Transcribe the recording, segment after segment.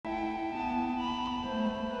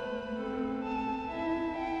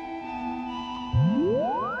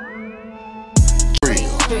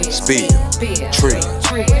spill, trill,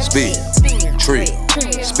 spill, trill, spill, trill,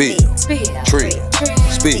 spill, trill,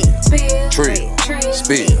 spill, trill,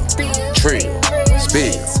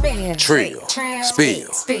 spill, trill,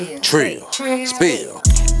 spill, trill, spill.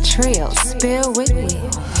 Trill, spill with me.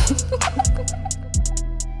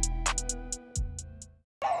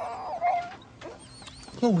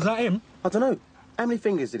 Oh, was that him? I don't know. How many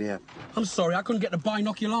fingers did he have? I'm sorry, I couldn't get the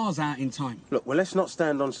binoculars out in time. Look, well, let's not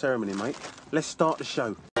stand on ceremony, mate. Let's start the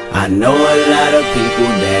show. I know a lot of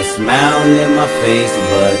people that smile in my face,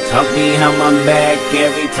 but talk behind my back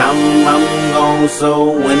every time I'm gone.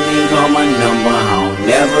 So when they call my number, I'll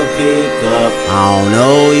never pick up. I don't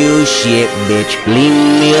know you shit, bitch, leave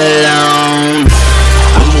me alone.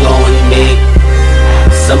 I'm going big,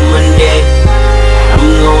 suck my dick. I'm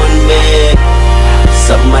going big,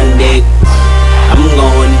 suck my dick. I'm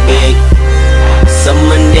going big, suck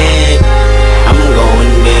my dick. I'm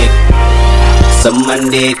going big, suck my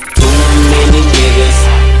dick. Too many niggas,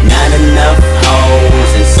 not enough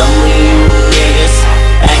hoes. And some of you niggas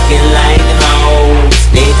acting like hoes.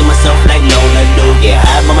 Stay to myself like Lola do. Yeah,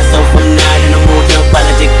 I by myself, I'm not in the mood to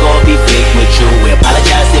apologize or be fake with you. We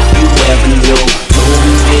apologize if you ever knew. Too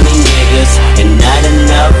many niggas and not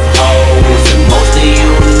enough hoes. And most of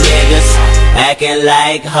you niggas acting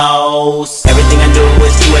like hoes. Everything I do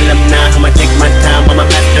is to alumni. I'ma take my time, I'ma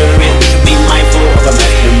master it. Be mindful of a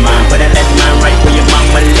mastermind. But I let mine right where your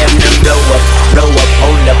mama left them. Blow up,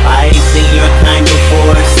 hold up. I ain't seen your kind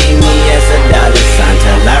before. See me as a dollar sign.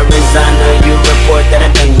 Till I resign or you report that I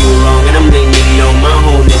done you wrong. And I'm leaning on my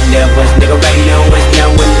own endeavors. Nigga, right now is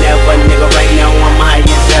now or never. Nigga, right now I'm high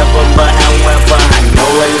as ever. But however, I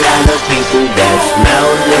know a lot of people that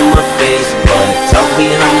smile in my face, but talk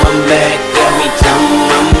behind my back every time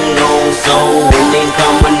I'm gone. So when they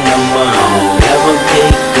call my number, I'll never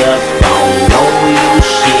pick up. I don't know you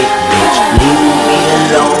shit, bitch, leave me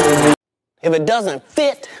alone. If it doesn't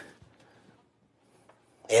fit,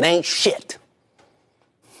 it ain't shit.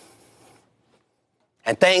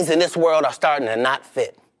 And things in this world are starting to not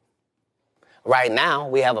fit. Right now,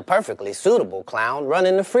 we have a perfectly suitable clown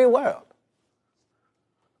running the free world.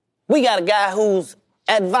 We got a guy whose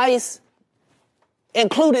advice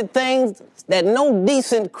included things that no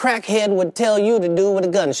decent crackhead would tell you to do with a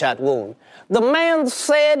gunshot wound. The man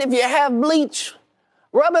said if you have bleach,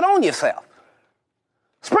 rub it on yourself.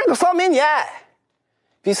 Sprinkle something in your eye.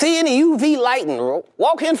 If you see any UV lighting,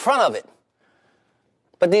 walk in front of it.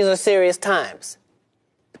 But these are serious times.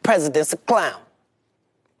 The president's a clown.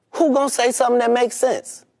 Who gonna say something that makes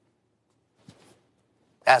sense?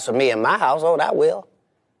 As for me and my household, I will.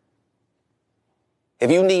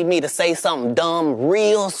 If you need me to say something dumb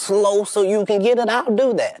real slow so you can get it, I'll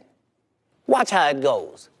do that. Watch how it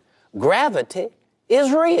goes. Gravity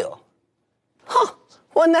is real. Huh,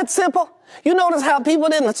 wasn't that simple? You notice how people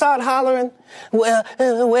didn't start hollering,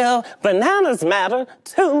 well, bananas matter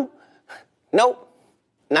too. Nope,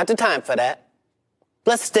 not the time for that.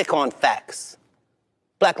 Let's stick on facts.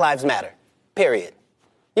 Black lives matter, period.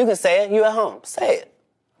 You can say it, you at home, say it.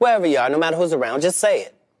 Wherever you are, no matter who's around, just say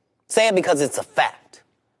it. Say it because it's a fact.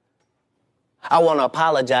 I want to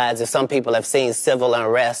apologize if some people have seen civil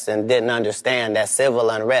unrest and didn't understand that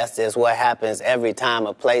civil unrest is what happens every time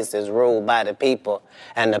a place is ruled by the people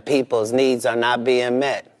and the people's needs are not being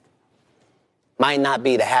met. Might not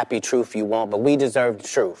be the happy truth you want, but we deserve the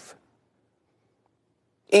truth.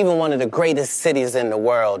 Even one of the greatest cities in the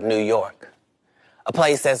world, New York, a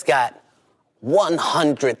place that's got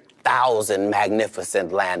 100,000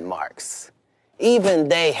 magnificent landmarks. Even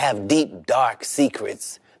they have deep, dark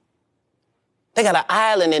secrets. They got an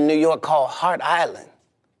island in New York called Hart Island.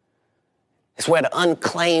 It's where the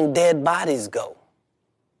unclaimed dead bodies go.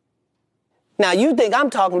 Now, you think I'm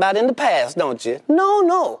talking about in the past, don't you?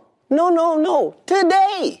 No.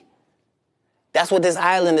 Today. That's what this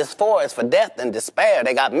island is for. It's for death and despair.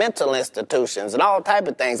 They got mental institutions and all type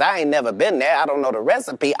of things. I ain't never been there. I don't know the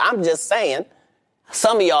recipe. I'm just saying,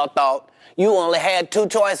 some of y'all thought you only had two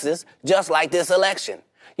choices, just like this election.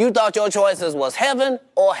 You thought your choices was heaven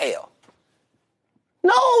or hell.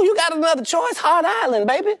 No, you got another choice, Hart Island,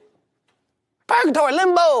 baby. Purgatory,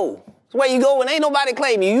 limbo. It's where you go when ain't nobody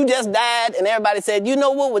claim you. You just died and everybody said, you know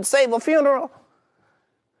what would save a funeral?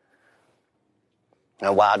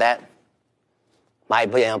 And while that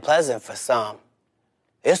might be unpleasant for some,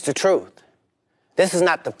 it's the truth. This is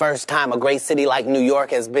not the first time a great city like New York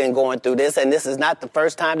has been going through this, and this is not the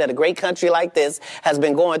first time that a great country like this has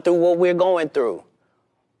been going through what we're going through.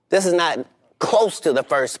 This is not close to the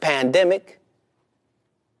first pandemic.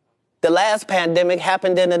 The last pandemic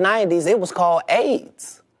happened in the 90s. It was called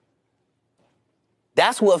AIDS.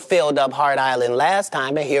 That's what filled up Hart Island last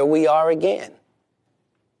time, and here we are again.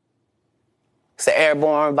 It's an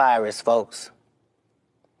airborne virus, folks.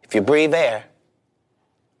 If you breathe air,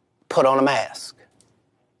 put on a mask.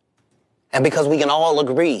 And because we can all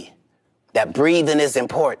agree that breathing is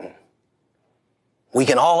important, we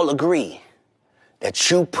can all agree that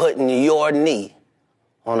you putting your knee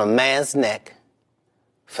on a man's neck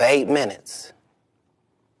for 8 minutes,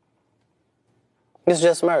 it's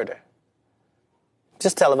just murder.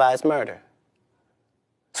 Just televised murder.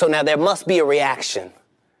 So now there must be a reaction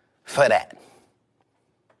for that.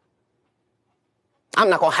 I'm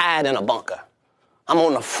not going to hide in a bunker. I'm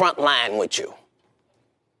on the front line with you.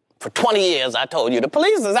 For 20 years, I told you, the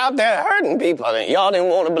police is out there hurting people, and y'all didn't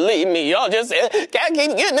want to believe me. Y'all just said, can't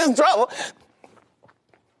keep getting in trouble.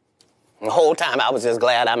 And the whole time, I was just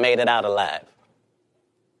glad I made it out alive.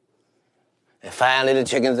 And finally, the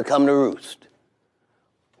chickens have come to roost.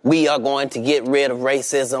 We are going to get rid of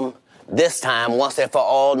racism this time, once and for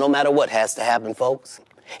all, no matter what has to happen, folks.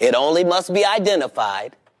 It only must be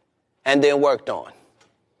identified and then worked on.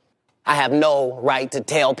 I have no right to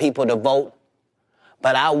tell people to vote,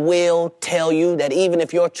 but I will tell you that even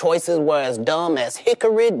if your choices were as dumb as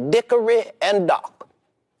hickory, dickory, and dock,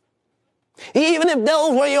 even if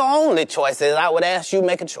those were your only choices, I would ask you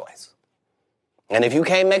make a choice. And if you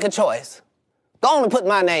can't make a choice, go on and put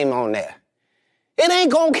my name on there. It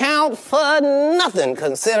ain't gonna count for nothing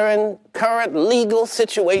considering current legal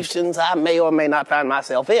situations I may or may not find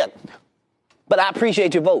myself in. But I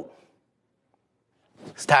appreciate your vote.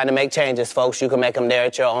 It's time to make changes, folks. You can make them there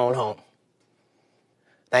at your own home.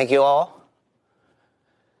 Thank you all.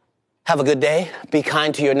 Have a good day. Be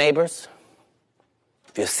kind to your neighbors.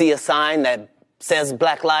 If you see a sign that says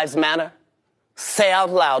Black Lives Matter, say out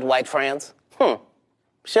loud, white friends.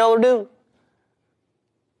 Sure do.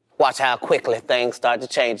 Watch how quickly things start to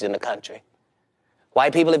change in the country.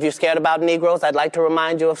 White people, if you're scared about Negroes, I'd like to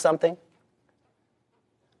remind you of something.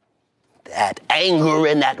 That anger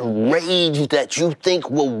and that rage that you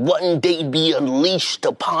think will one day be unleashed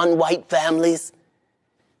upon white families,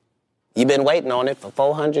 you've been waiting on it for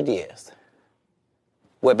 400 years.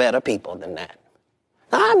 We're better people than that.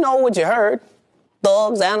 I know what you heard.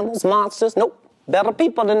 Thugs, animals, monsters. Nope, better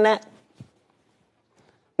people than that.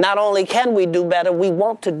 Not only can we do better, we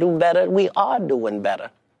want to do better. We are doing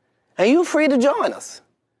better. And you're free to join us.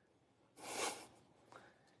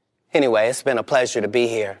 Anyway, it's been a pleasure to be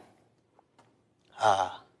here.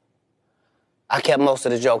 I kept most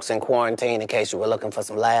of the jokes in quarantine in case you were looking for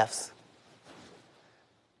some laughs.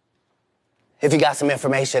 If you got some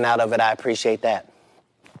information out of it, I appreciate that.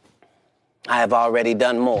 I have already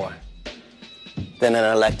done more than an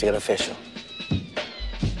elected official.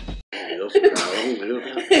 Hey,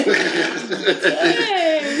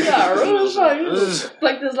 you got rules for you.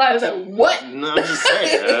 Like this live, like, what? No, I'm just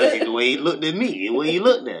saying. The way he looked at me,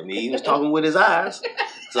 he was talking with his eyes.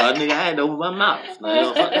 So I had to open my mouth.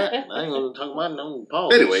 Now, fuck that. I ain't gonna talk about no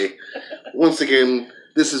pause. Anyway, once again,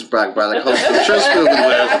 this is Brock Braddock, host of Trust I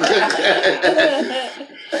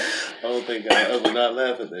don't think I'll ever not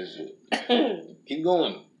laugh at that shit. Keep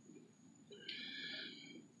going.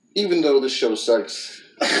 Even though the show sucks,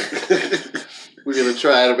 we're gonna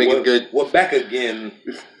try to make it good. We're back again.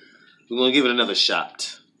 We're gonna give it another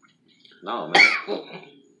shot. No, man.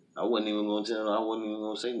 I wasn't even gonna tell. I wasn't even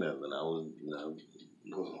gonna say nothing. I was,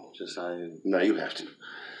 just saying. No, you have to.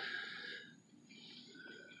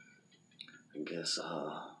 I guess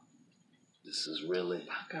this is really.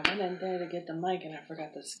 Oh, God, I went in there to get the mic and I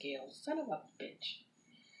forgot the scales. Son of a bitch.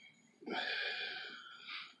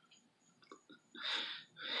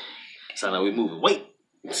 Sound like we moving. Wait.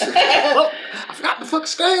 Oh, I forgot the fucking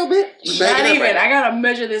scale, bitch. Not even. Right. I gotta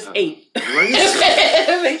measure this 8.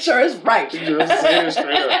 Make sure it's right.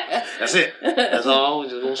 That's it. That's all. We're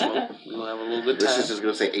just gonna smoke. We're gonna have a little good time. This is just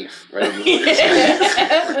gonna say 8th, right?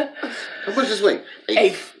 How much is weight?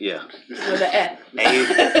 8th. Yeah. With an F. A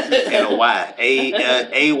and a Y.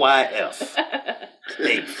 AYF.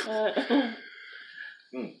 8th.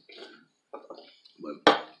 But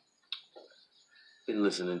been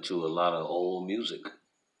listening to a lot of old music.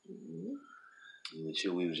 And the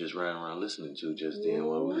shit we was just riding around listening to just then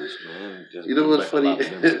while we was, man. Just you know what's funny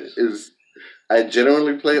is I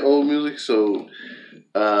generally play old music, so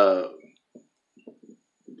a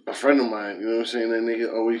friend of mine, you know what I'm saying, that nigga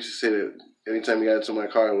always used to say that anytime he got into my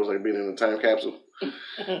car, it was like being in a time capsule. You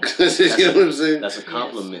know what I'm saying? That's a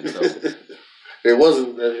compliment, though. It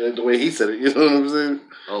wasn't the way he said it, you know what I'm saying?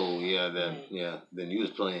 Oh, yeah, then you was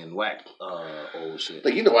playing whack old shit.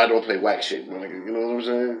 Like, I don't play whack shit, man. You know what I'm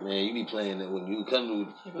saying? Man, you be playing it when you come to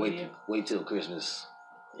wait till Christmas.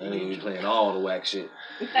 And you be playing all the whack shit.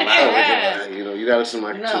 You gotta listen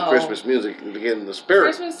to some Christmas music to get in the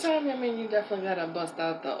spirit. Christmas time, I mean, you definitely gotta bust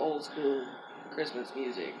out the old school Christmas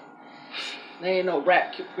music. There ain't no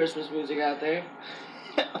rap Christmas music out there.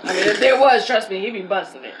 I mean, if there was, trust me, he'd be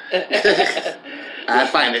busting it. I'd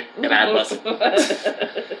find it and I'd bust it.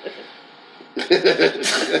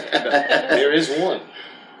 There is one.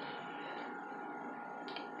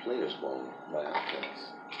 Players Ball by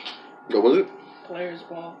Outkast. What was it? Players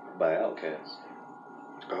Ball By Outkast.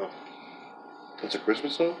 Oh. That's a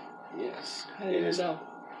Christmas song? Yes. I didn't even know.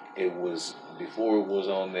 It was before it was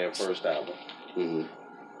on their first album. Mm-hmm.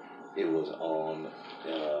 It was on,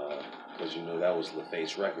 because you know that was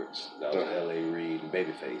LaFace Records. That was L.A. Reid and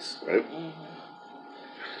Babyface. Right. Mm-hmm.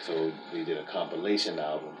 So they did a compilation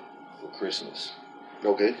album for Christmas.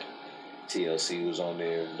 Okay. TLC was on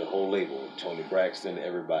there, the whole label, Tony Braxton,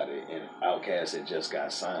 everybody, and Outkast had just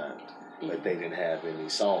got signed, but they didn't have any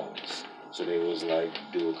songs. So they was like,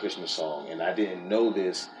 do a Christmas song. And I didn't know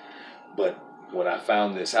this, but when I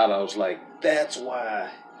found this out, I was like, that's why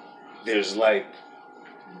there's like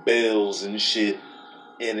bells and shit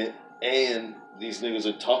in it. And these niggas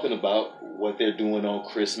are talking about what they're doing on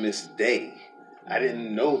Christmas Day. I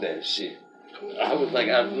didn't know that shit. I was like,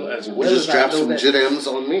 as well just as drop I know some that, gems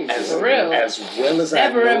on me. For real. As well as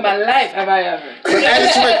Never I know in my life have I ever. I'm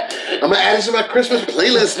gonna add it to my Christmas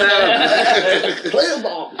playlist now. Players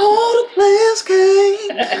Ball. All the players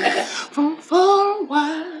came from far and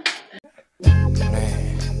wide.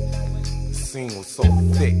 Man, the scene was so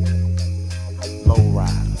thick. Low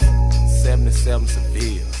riders, 77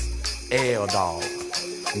 Sevilles,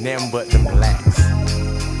 L-Dogs, nothing but them blacks.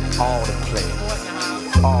 All the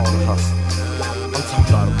players, all the hustlers. I'm talking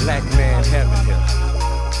about a black man heaven here.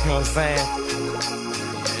 You know what I'm saying?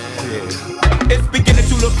 Yeah. It's beginning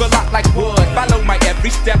to look a lot like wood. Follow my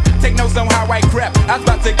every step. Take notes on how I crept. I was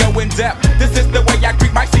about to go in depth. This is the way I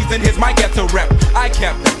greet my season. Here's my ghetto rep. I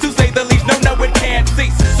kept, to say the least, no, it can't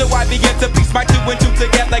cease. So I began to piece my 2 and 2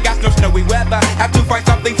 together. Got no snowy weather. Have to find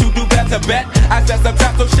something to do better. Bet I said some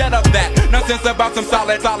time, so shut up that nonsense about some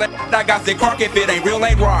solid. I got sick crunk. If it ain't real,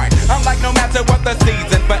 ain't right. I'm like, no matter what the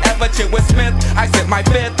season, forever chill with Smith. I said my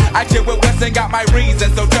fifth. I chill with West and got my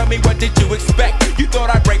reason. So tell me, what did you expect? You thought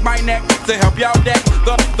I'd break my neck to help y'all deck?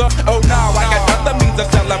 Oh no, I got other means of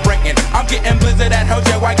celebrating. I'm getting blizzard at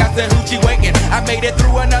Hojo. I got the hoochie waiting. I made it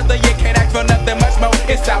through another year. Can't ask for nothing much more.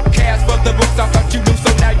 It's Outkast for the books. I thought you knew,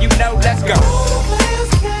 so now you know. Let's go.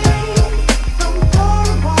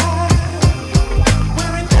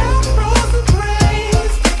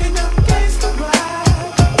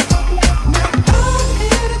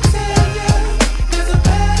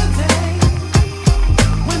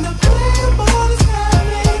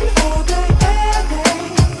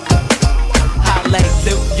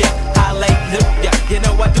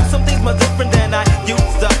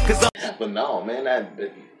 But no, man,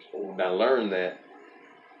 when I learned that,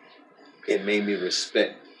 it made me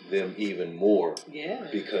respect them even more. Yeah.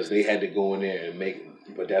 Because they had to go in there and make it.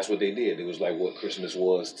 But that's what they did. It was like what Christmas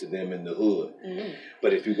was to them in the hood. Mm-hmm.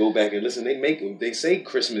 But if you go back and listen, they say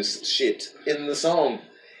Christmas shit in the song,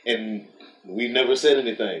 and we never said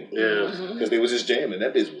anything. Yeah. Because they was just jamming.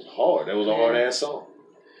 That bitch was hard. That was a hard ass song.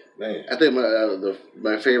 Man. I think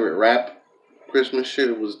my favorite rap Christmas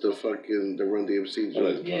shit was the Run DMC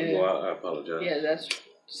joint. Yeah. Well, I apologize. Yeah, that's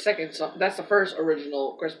second song. That's the first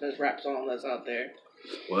original Christmas rap song that's out there.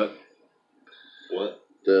 What?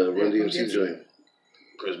 The Run DMC joint.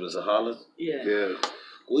 Christmas of Hollis? Yeah.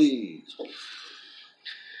 Please.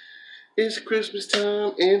 It's Christmas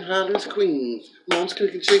time in Hollis, Queens. Mom's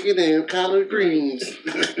cooking chicken and collard greens.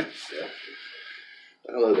 I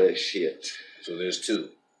love that shit. So there's 2.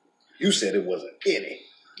 You said it wasn't any.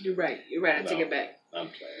 You're right. I take it back. I'm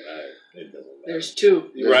playing. It doesn't matter. There's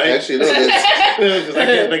 2. Right? Actually, no. I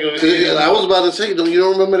can't think of it. I was about to say, you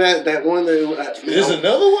don't remember that one? There's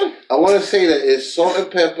another one? I want to say that it's Salt and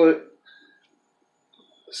Pepper,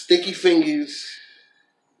 Sticky Fingers.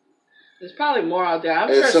 There's probably more out there. I'm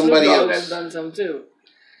And sure Snoop somebody Dogg else. has done some too.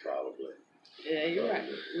 Probably. Yeah, you're right.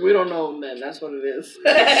 We don't know him then. That's what it is.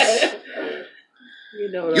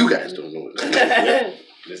 You guys don't know it.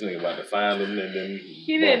 This nigga about to find them and then...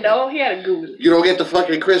 He didn't know. He had to Google it. You don't get the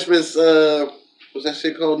fucking Christmas, what's that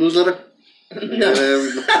shit called, newsletter? No. No.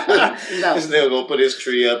 This nigga gonna put his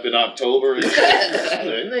tree up in October.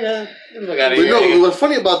 Nigga, look out of But here. no, what's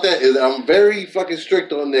funny about that is I'm very fucking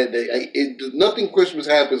strict on that. Nothing Christmas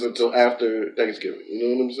happens until after Thanksgiving. You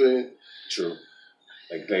know what I'm saying? True.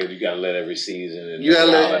 Like you gotta let every season and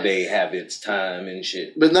holiday have its time and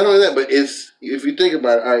shit. But not only that, but if you think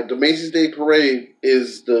about it, all right, the Macy's Day Parade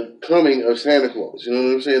is the coming of Santa Claus. You know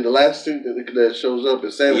what I'm saying? The last thing that shows up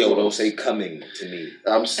is Santa Claus. Yo, don't say coming to me.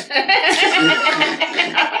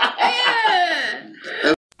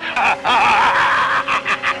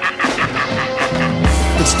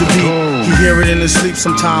 the beat. You hear it in his sleep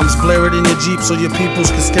sometimes. Blare it in your Jeep so your peoples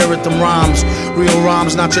can stare at them rhymes. Real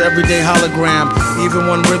rhymes, not your everyday hologram. Even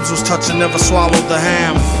when ribs was touching, never swallowed the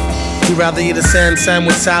ham. He'd rather eat a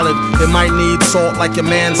sandwich salad. It might need salt like your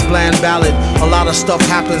man's bland ballad. A lot of stuff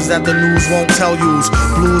happens that the news won't tell yous.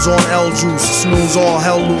 Blues on L juice, snooze all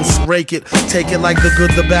hell loose. Rake it, take it like the good,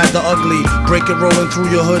 the bad, the ugly. Break it rolling through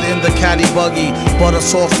your hood in the caddy buggy. Butter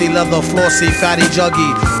softy, leather flossy, fatty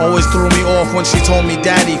juggy. Always threw me off when she told me,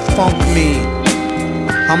 Daddy, funk me.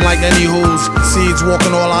 I'm like any who's seeds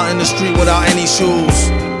walking all out in the street without any shoes.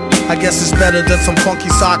 I guess it's better than some funky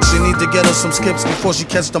socks. You need to get her some skips before she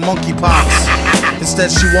catch the monkeypox.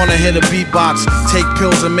 Instead she wanna hit a beatbox, take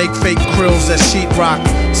pills and make fake krills that sheetrock.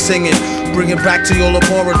 Sing it, bring it back to your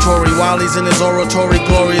laboratory. While he's in his oratory,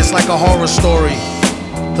 glorious like a horror story.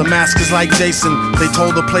 The mask is like Jason. They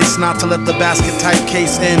told the place not to let the basket type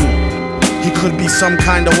case in. He could be some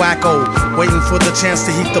kind of wacko, waiting for the chance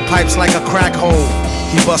to heat the pipes like a crack hole.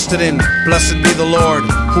 He busted in, blessed be the Lord,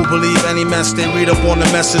 who believe any mess they read up on the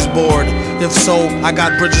message board. If so, I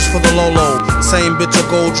got bridges for the Lolo. Same bitch a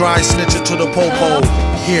gold dry, snitch it to the popo.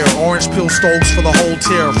 Here, orange peel stoves for the whole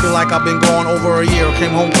tier. Feel like I've been gone over a year,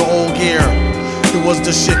 came home to old gear. It was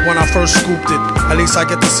the shit when I first scooped it. At least I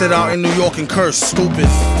get to sit out in New York and curse, stupid.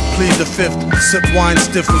 Plead the fifth, sip wine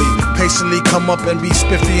stiffly. Patiently come up and be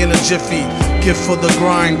spiffy in a jiffy. Gift for the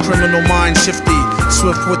grind, criminal mind shifty.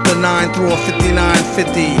 Swift with the 9 through a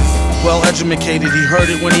 5950. Well educated, he heard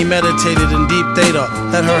it when he meditated in deep theta.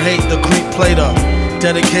 Let her hate the creep plater.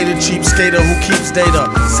 Dedicated cheap skater who keeps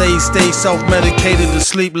data. Say he stays self-medicated to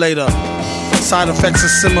sleep later. Side effects are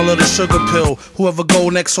similar to sugar pill. Whoever go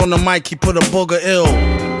next on the mic, he put a booger ill.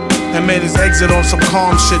 And made his exit on some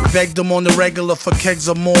calm shit. Begged him on the regular for kegs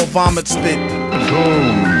of more vomit spit.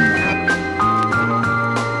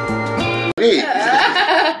 Hey.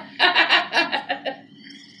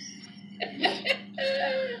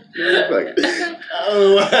 I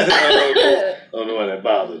don't know why that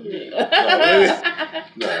bothered me.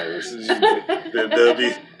 There'll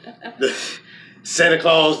be Santa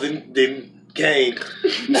Claus didn't came.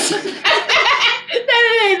 That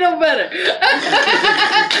ain't no better.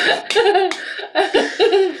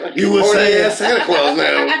 You would say Santa Claus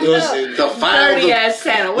now. Dirty ass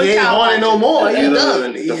Santa. What He ain't y'all horny no more. He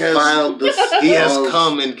done. He has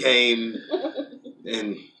come and came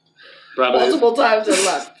and probably multiple times and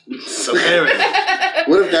left. Apparently.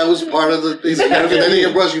 What if that was part of the thing? Then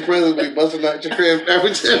you brush your presents, we busting out your crib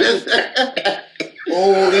every time.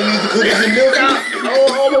 Oh, they leave the cookies and milk out.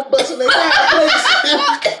 Oh, I'm busting their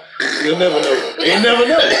fireplace. You'll never know. You'll never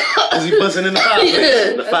know. Because he busting in the fireplace.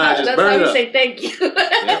 Yeah, the fire just burned up. That's how you say thank you.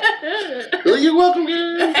 Well, you're welcome,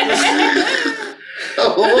 girl.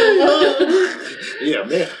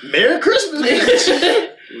 Yeah, Merry Christmas,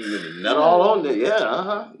 bitch. Not all on there.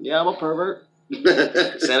 Yeah, Yeah, I'm a pervert.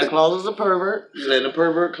 Santa Claus is a pervert. You let a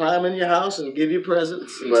pervert climb in your house and give you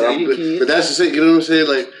presents. And tell your kids. But that's the thing, you know what I'm saying?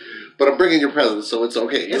 Like, but I'm bringing your presents, so it's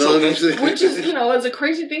okay. You know what I'm saying? Which is, it's a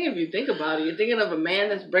crazy thing if you think about it. You're thinking of a man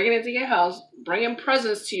that's bringing it to your house, bringing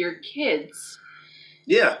presents to your kids.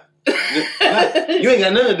 Yeah. You ain't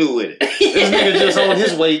got nothing to do with it. This nigga just on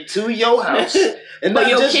his way to your house. And not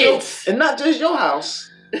just kids. And not just your house.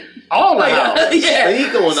 All the houses. Yeah. He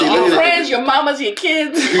going to your friends, your mamas, your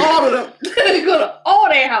kids, all of them. They go to all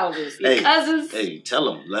their houses. Your cousins. Hey, tell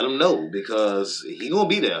them. Let them know. Because he going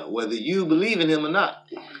to be there. Whether you believe in him or not.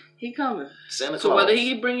 He coming. Santa Claus. So whether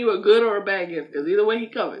he bring you a good or a bad gift, because either way he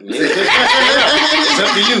coming. It's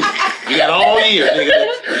up to you. You got all year, nigga.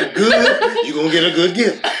 You good, you gonna get a good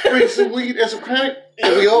gift. Bring some weed and some crack,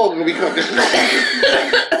 and we all gonna be coming.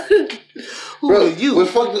 Bro,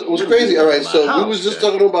 what's crazy? All right, so we was just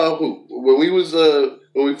talking about who when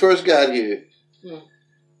we first got here.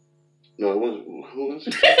 No, it wasn't. Who was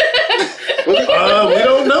it? We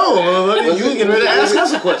don't know. You getting ready to ask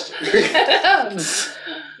us a question.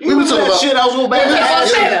 We were talking about shit. I was going back. We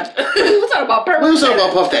were talking about We were talking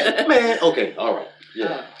about Puff Daddy. Man, okay, all right.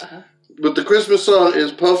 Yeah. But the Christmas song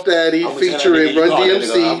is Puff Daddy featuring Run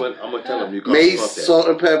DMC, I'm gonna tell him you call Mace, Salt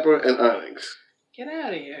and Pepper, and Onyx. Get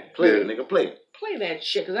out of here. Play it, nigga. Play it. Play that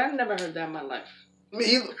shit, because I never heard that in my life. Me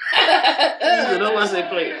either. Either. Don't want to say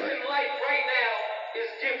play it.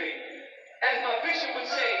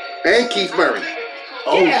 And Keith Murray.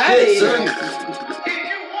 Oh, shit, son.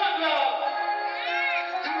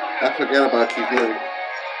 I forgot about Keith Murray.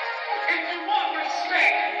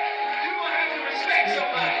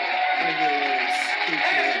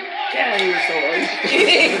 Yeah, he was so ugly.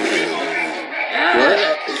 What?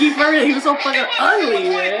 Keith Murray, he was so fucking ugly,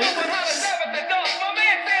 man.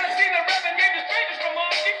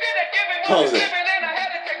 Pause it.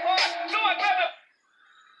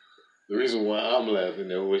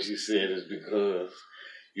 laughing at what she said is because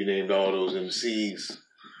you named all those MCs,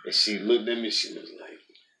 and she looked at me. She was like,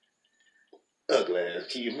 "Ugly ass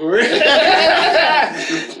Keith Murray."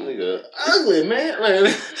 Nigga, ugly man.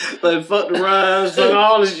 Like fuck the rhymes, fuck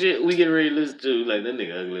all the shit we get ready to listen to. Like that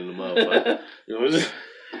nigga ugly in the motherfucker. You know what I'm saying?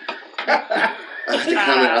 I have to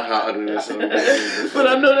comment on how ugly that song is. But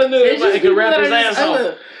I know that nigga might can rap his ass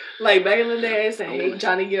off. Like back in the day, I said, "Hey,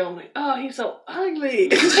 Johnny Gill." I'm like, "Oh, he's so ugly."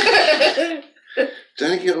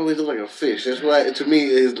 Johnny Gill always looked like a fish. That's why, to me,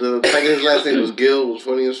 the fact that his last name was Gill was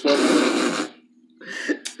funny as fuck.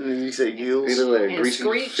 And then you say Gills? He looked like a greasy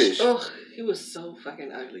Screech, fish. Ugh, he was so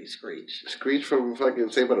fucking ugly, Screech. Screech from fucking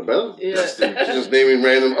Saved by the Bell? Yeah. She's just naming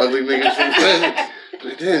random ugly niggas from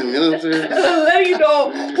like, damn, you know what I'm saying? Let you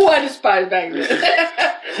know who I despise back then.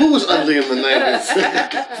 Who was ugly in the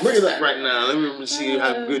 90s? Bring it up right now. Let me see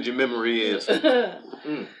how good your memory is.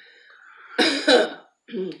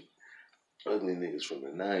 Ugly niggas from the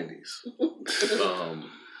 90s.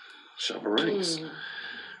 Sharper Ranks.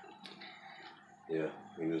 Yeah,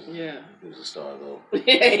 he was a star though.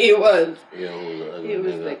 Yeah, he was. Yeah, he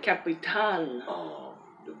was the Capitan.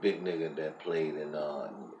 The big nigga that played in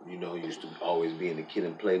used to always be in the Kid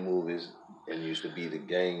and Play movies and used to be the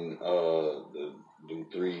gang, them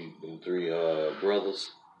three brothers.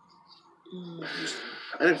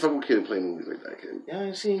 I didn't fuck with Kid and Play movies like that, kid. Y'all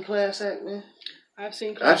ain't seen Class Act, man? I've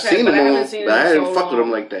seen them all, but I didn't fuck with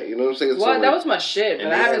them like that. You know what I'm saying? Well, that was my shit,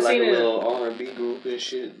 but I haven't seen it. And they had like a little R&B group and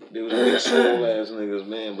shit. They was big soul ass niggas,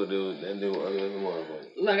 man, but they were ugly as a motherfucker.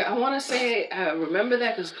 Like, I want to say, I remember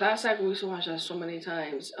that because Class Act, we used to watch that so many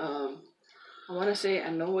times. I want to say,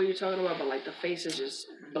 I know what you're talking about, but like the faces just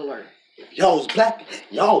blur. Y'all's black,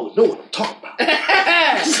 y'all know what I'm talking about.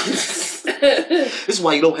 This is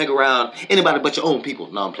why you don't hang around anybody but your own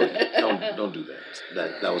people. No, I'm playing. Don't do that.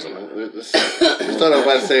 That was a lie. Let's start off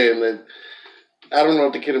by saying that I don't know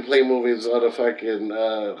if the Kid and Play movies are the fucking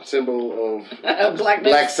symbol of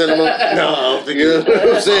black cinema. No, I don't think you know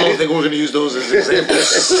what I'm saying? I don't think we're going to use those as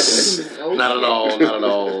examples. Not at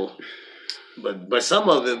all. But some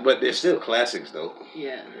of them, but they're still classics though.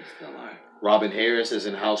 Yeah, they still are. Robin Harris is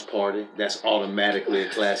in House Party. That's automatically a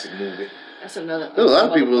classic movie. That's another. There's a lot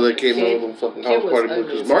of people that came out of fucking House Party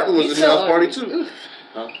because Martin was in House Party too.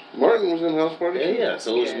 Huh? Martin was in House Party too. Yeah.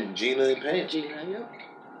 So it was Gina and Pam. Gina, yep.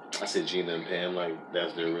 I said Gina and Pam like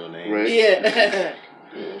that's their real name. Right. Yeah.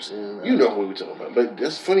 You know what I'm saying? You know what we're talking about. But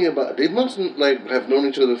that's funny about they must like have known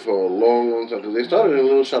each other for a long time because they started in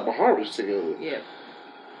Little Shop of Horrors together. Yeah.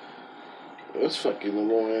 That's fucking a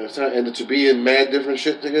long ass time. And to be in mad different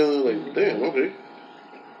shit together, like, damn, okay.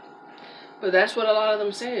 But that's what a lot of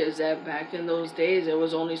them say, is that back in those days, there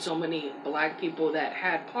was only so many black people that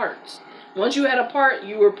had parts. Once you had a part,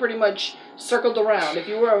 you were pretty much circled around. If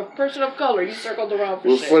you were a person of color, you circled around for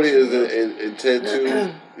What's shit. funny is that in Ted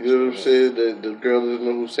 2, you know what I'm saying? The girl doesn't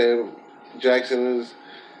know who Sam Jackson is,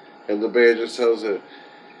 and the bear just tells her,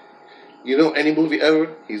 you know any movie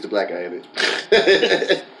ever? He's the black guy in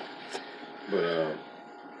it. But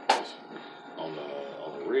on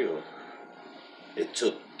the real, it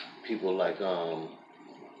took people like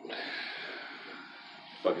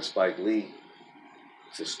fucking Spike Lee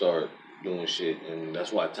to start doing shit, and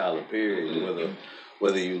that's why Tyler Perry,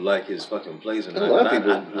 whether you like his fucking plays or not, a lot of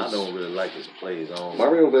people I don't really like his plays.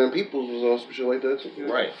 Mario Van Peebles was on some shit like that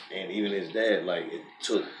too. Right, and even his dad, like it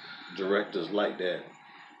took directors like that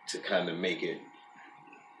to kind of make it.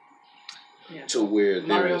 Yeah. To where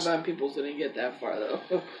Mario Van Peebles didn't get that far though.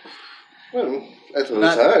 Well, at the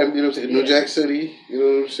time, you know what I'm saying? New Jack City, you know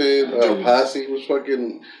what I'm saying? Posse was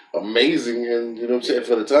fucking amazing, and you know what I'm saying,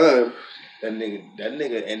 for the time. That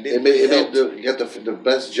nigga, and then it made the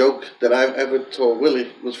best joke that I've ever told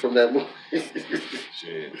Willie was from that movie.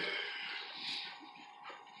 Shit.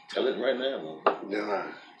 Tell it right now, man.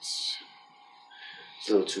 Nah. It's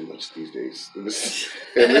a little too much these days. In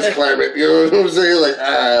this climate, you know what I'm saying? Like,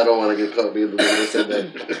 I don't want to get caught being the nigga that said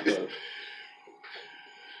that.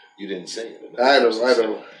 You didn't say it. I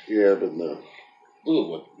know. Yeah, but no. Look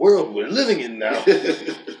what world we're living in now.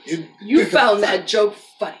 You found that joke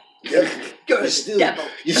funny. Yeah. You're still devil.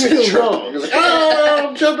 You're still wrong. You're like,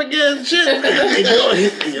 oh, Trump again, shit.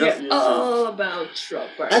 You're all about Trump.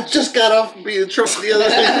 Right? I just got off being Trump the other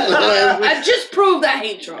day. I just proved I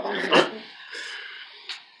hate Trump.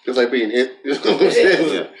 It's like being hit. You know what I'm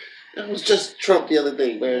saying? It was just Trump the other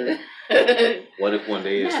day, man. What if one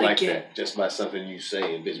day it's Not like again. that, just by something you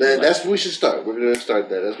say? And That's what we should start. We're going to start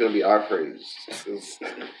that. That's going to be our phrase.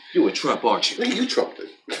 You a Trump, aren't you? You Trumped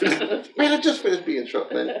it. Man, I just finished being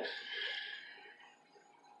Trump, man.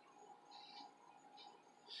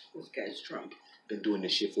 This guy's Trump. Been doing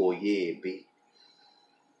this shit for a year, B.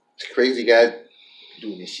 It's a crazy guy.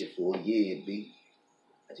 doing this shit for a year, B.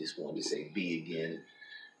 I just wanted to say B again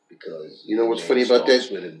because you know what's funny about that?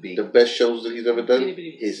 The best shows that he's ever done.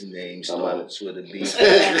 His name starts with a B.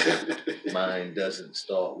 Mine doesn't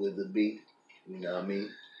start with a B. You know what I mean?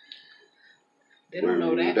 They don't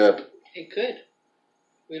know that. It could.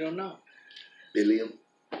 We don't know. Billiam.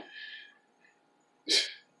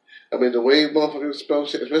 I mean, the way motherfuckers spell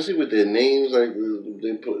shit, especially with their names, like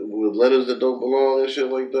they put with letters that don't belong and shit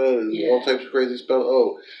like that, and all types of crazy spell.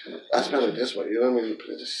 Oh, I spell it this way. You know what I mean?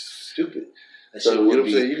 It's just stupid. So you know what I'm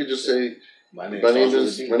saying? You could just say my name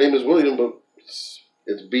is William, but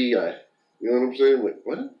it's B.I. You know what I'm saying? Like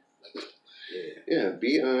what? Yeah,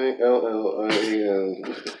 B-I-L-L-I-A-M.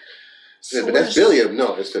 Yeah, but that's Billiam.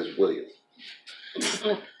 No, it says William.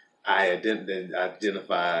 I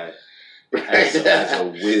identify as a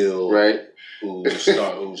Will, right?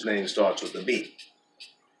 Whose name starts with a B.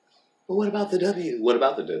 But what about the W? What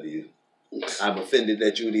about the W? I'm offended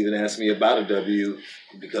that you would even ask me about a W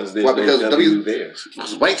because there's no W there.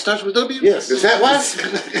 White starts with W? Yes. Is that why?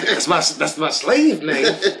 That's my slave name.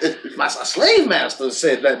 My slave master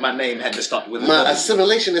said that my name had to start with a W. My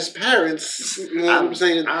assimilationist parents, you know what I'm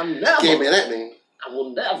saying? Gave me that name. I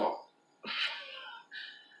will never.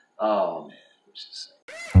 Oh, man.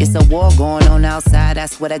 It's a war going on outside, I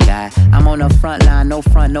swear to God. I'm on the front line, no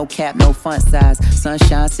front, no cap, no font size.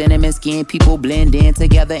 Sunshine, cinnamon skin, people blend in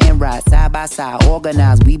together and ride side by side,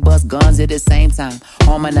 organized. We bust guns at the same time,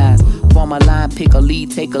 harmonize. Form a line, pick a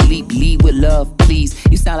lead, take a leap, lead with love, please.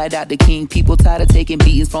 You sound like Dr. King, people tired of taking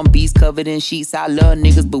beatings from beasts covered in sheets. I love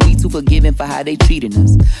niggas, but we too forgiving for how they treating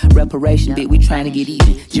us. Reparation, bit, we trying to get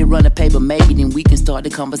even. Just run a paper, maybe then we can start the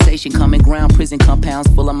conversation. Common ground, prison compounds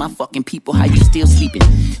full of my fucking people. How you still sleeping?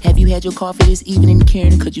 Have you had your coffee this evening,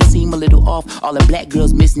 Karen? Could you seem a little off? All the black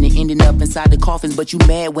girls missing and ending up inside the coffins, but you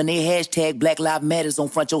mad when they hashtag Black Lives Matters on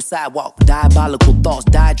front your sidewalk. Diabolical thoughts,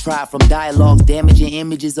 diatribe from dialogues, damaging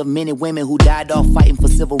images of men and women who died off fighting for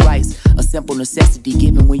civil rights. A simple necessity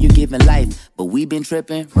given when you're giving life, but we been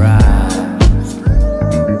tripping. Right.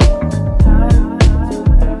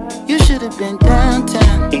 You should have been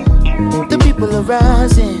downtown. The people are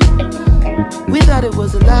rising. We thought it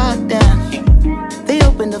was a lockdown. They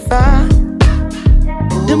opened the fire.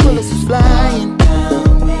 Them bullets was flying.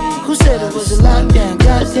 Who said it was a lockdown?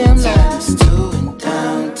 Goddamn lies. In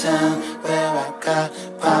downtown where I got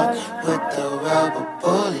popped with the rubber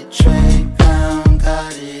bullet tray down.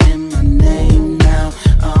 Got it in my name now.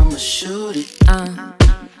 I'ma shoot it.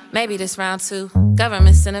 Maybe this round 2.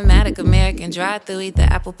 Government cinematic, American drive-through. Eat the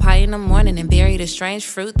apple pie in the morning and bury the strange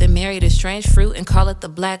fruit. Then marry the strange fruit and call it the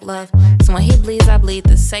black love. So when he bleeds, I bleed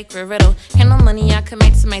the sacred riddle. Ain't no money I could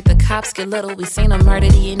make to make the cops get little. We seen him murder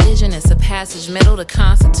the indigenous, a passage middle. The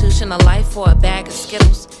constitution of life for a bag of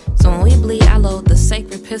Skittles. So when we bleed, I load the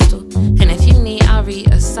sacred pistol. And if you need, I'll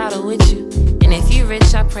read a Sado with you. And if you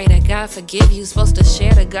rich, I pray that God forgive you. Supposed to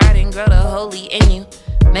share the garden, grow the holy in you.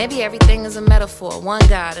 Maybe everything is a metaphor, one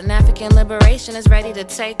God. An African liberation is ready to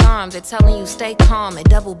take arms. They're telling you stay calm. They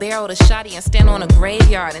double barrel the shotty and stand on a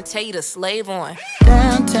graveyard and tell you to slave on.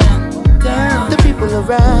 Downtown, the people are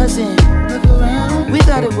rising. We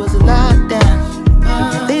thought it was a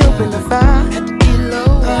lockdown. They opened the fire.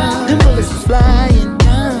 Them bullets was flying.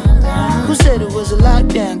 Who said it was a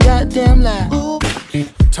lockdown? Goddamn lie.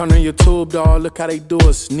 Turn on your tube, dawg, look how they do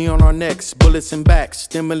us. Knee on our necks, bullets and backs,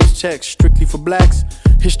 stimulus checks, strictly for blacks.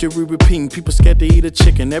 History repeating, people scared to eat a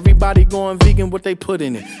chicken. Everybody going vegan, what they put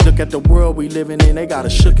in it. Look at the world we living in, they got a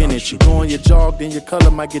shook in it. You go on your jog, then your color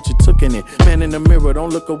might get you took in it. Man in the mirror,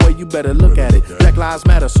 don't look away, you better look at it. Black lives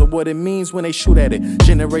matter, so what it means when they shoot at it.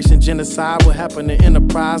 Generation genocide, what happened to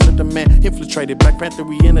enterprise? That the man infiltrated, Black Panther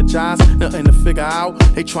re-energized. Nothing to figure out,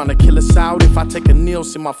 they trying to kill us out. If I take a kneel,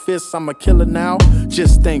 see my fists, I'm a killer now.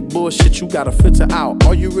 Just think bullshit, you gotta filter out.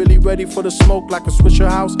 Are you really ready for the smoke like a Swisher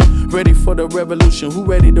House? Ready for the revolution, who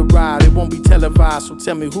ready to ride? It won't be televised, so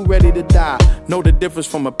tell me who ready to die? Know the difference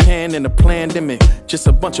from a pan and a pandemic. Just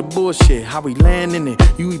a bunch of bullshit, how we land in it.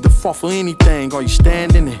 You either fall for anything or you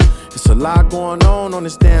stand in it. It's a lot going on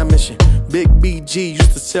this damn mission. Big BG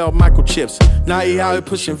used to sell microchips. Now he out here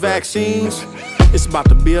pushing vaccines. It's about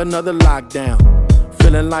to be another lockdown.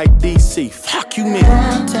 Feeling like DC, fuck you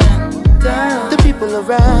man. Downtown, the people are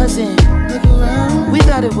rising. We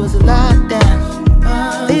thought it was a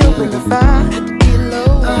lockdown. They opened the fire.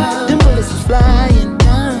 Them bullets was flying.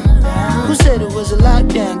 Who said it was a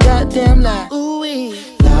lockdown? Goddamn lie. Ooh-wee.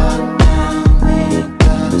 Lockdown, we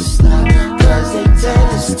gotta stop. Cause they tell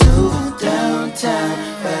us to downtown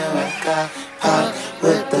where I got popped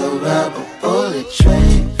with the rubber bullet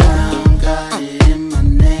tray down. Got it in my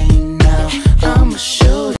name now. I'ma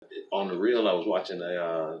shoot it. On the real, I was watching watching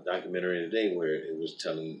a documentary today where it was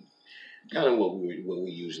telling kind of what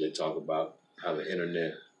we usually talk about, how the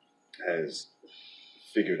internet has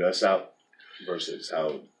figured us out versus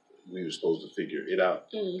how we were supposed to figure it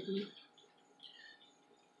out. Mm-hmm.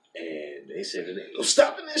 And they said it ain't no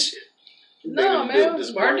stopping this shit. No, man.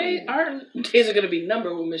 Our days are going to be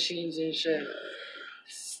numbered with machines and shit.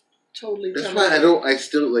 It's totally That's Terminator. why I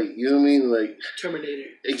still, like, you know what I mean? Like, Terminator.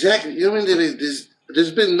 Exactly. You know what I mean?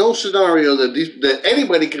 There's been no scenario that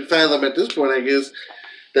anybody can fathom at this point, I guess,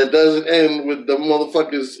 that doesn't end with the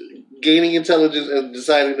motherfuckers gaining intelligence and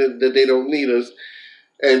deciding that they don't need us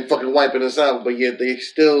and fucking wiping us out, but yet they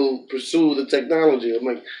still pursue the technology. I'm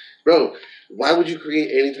like, bro, why would you create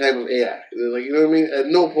any type of AI? Like, you know what I mean? At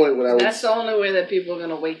no point would I. That's the only way that people are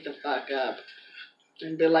gonna wake the fuck up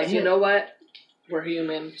and be like, you know what? We're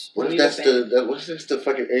humans. What if that's the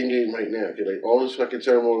fucking end game right now? Like all this fucking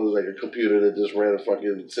turmoil is like a computer that just ran a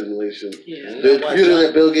fucking simulation. Yeah. The computer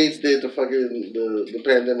that Bill Gates did the fucking the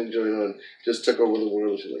pandemic joint on just took over the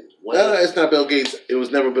world. She's like, no, it's not Bill Gates. It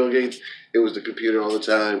was never Bill Gates. It was the computer all the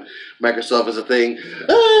time. Microsoft is a thing.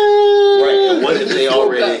 Right. And what if they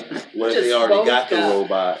already got the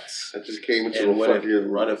robots? I just came into and what if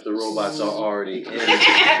the robots are already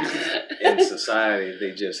in society?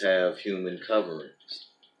 They just have human coverings.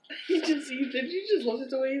 Did you just listen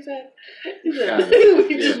to what he said? He said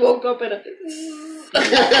we just woke up in a.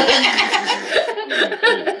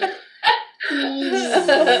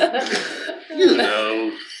 You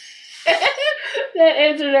know. That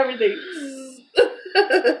answered everything.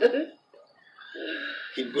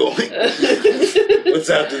 Keep going. What's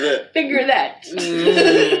after that? Figure that.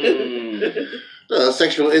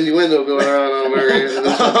 Sexual innuendo going on over here in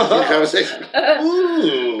this conversation.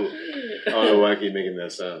 Ooh. I don't know why I keep making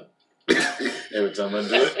that sound. Every time I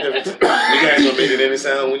do it. You guys don't make it any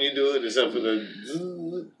sound when you do it, except for the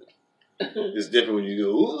zzz. It's different when you go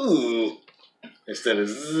ooh instead of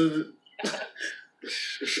zzz.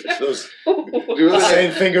 Those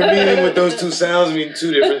same finger meaning with those two sounds mean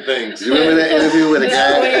two different things. You remember that interview with a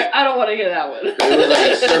guy? I don't want to hear that one. It was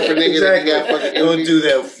like a surfer nigga that got fucking. Don't do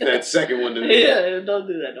that second one to me. Yeah, don't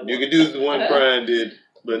do that no more. You can do the one Brian did,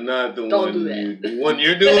 but not the don't one do the one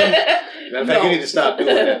you're doing. Matter of fact, you need to stop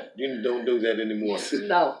doing that. You don't do that anymore.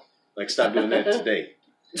 No. Like stop doing that today.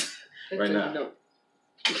 Right now. No.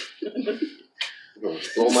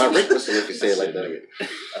 Blow my Rick whistle if you say it like that.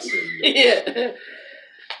 I said no. Yeah.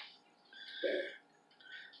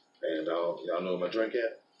 And y'all know where my drink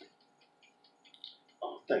at?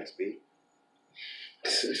 Oh, thanks, B.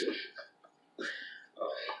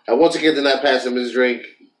 I once again did not pass him his drink.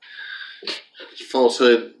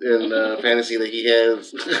 Falsehood and fantasy that he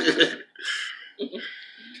has.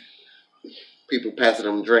 People passing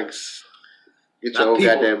him drinks. Get your own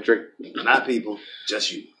goddamn drink. Not people,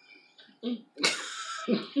 just you.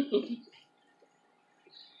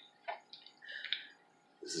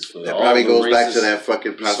 This is for that probably goes back to that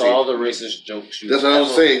fucking posse. All the racist jokes you That's what I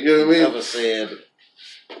was saying, you know what I mean? Never said,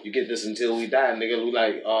 you get this until we die, nigga. Who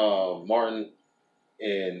like Martin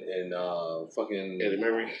and fucking Eddie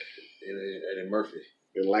Murphy. Eddie Murphy.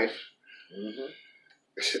 In life. Mm-hmm.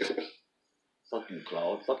 Fuck you,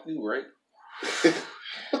 Claude. Fuck you, Ray.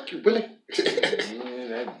 Fuck you, Willie.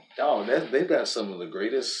 They've got some of the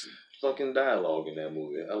greatest fucking dialogue in that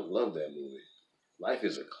movie. I love that movie. Life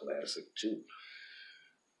is a classic too.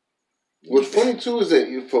 What's funny too is that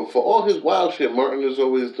for all his wild shit, Martin is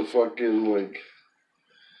always the fucking like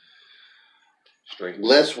straight man.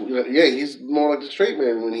 Less. Yeah, he's more like the straight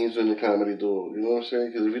man when he's in the comedy duel. You know what I'm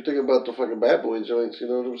saying? Because if you think about the fucking Bad Boy joints, you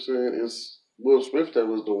know what I'm saying? It's Will Smith that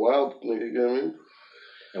was the wild nigga. You know what I mean?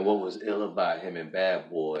 And what was ill about him in Bad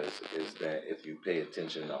Boys is that if you pay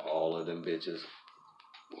attention to all of them bitches,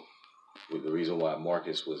 with the reason why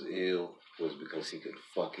Marcus was ill was because he could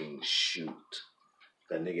fucking shoot.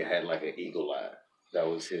 That nigga had like an eagle eye. That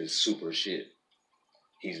was his super shit.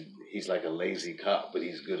 He's like a lazy cop, but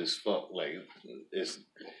he's good as fuck. Like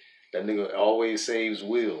that nigga always saves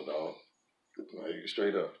Will, dog. Like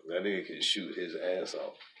straight up, that nigga can shoot his ass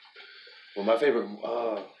off. Well, my favorite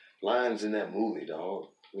lines in that movie, dog.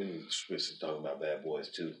 When Swiss is talking about Bad Boys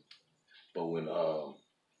too, but when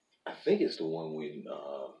I think it's the one when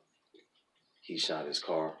he shot his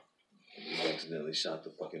car, he accidentally shot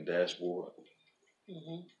the fucking dashboard.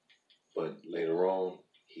 Mm-hmm. But later on,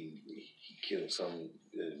 he killed some,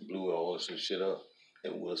 blew all this shit up,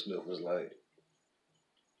 and Will Smith was like,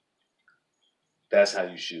 "That's how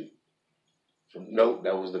you shoot." Nope,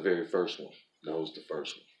 that was the very first one. That was the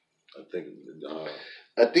first one. I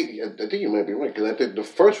think you might be right because I think the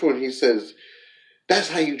first one he says, "That's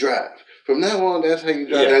how you drive." From now on, that's how you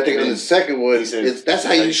drive. Yeah, and I think on the second one, he says, that's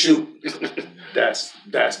how you shoot. That's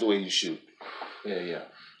the way you shoot. Yeah.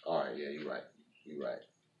 All right, yeah, you're right.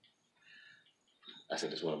 I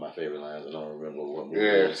said it's one of my favorite lines. I don't remember what movie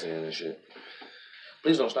I was saying and shit.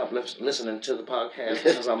 Please don't stop listening to the podcast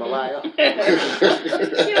because I'm a liar.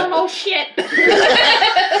 You don't know shit.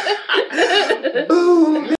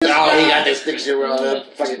 Boo! Oh, he got this thick shit around there.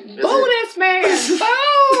 Boo this man!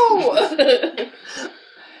 Boo!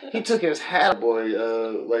 He took his hat, boy,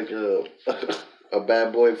 like a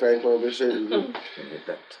bad boy Frank Ocean shit.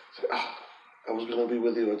 I was gonna be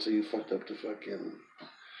with you until you fucked up the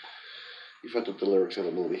lyrics of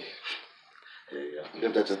the movie. Yeah.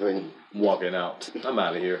 If that's a thing. Walking out. I'm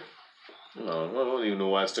out of here. I don't even know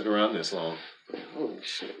why I stuck around this long. Holy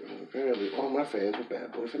shit, man. Apparently all my fans were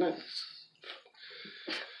bad boy for life.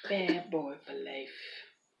 Bad boy for life.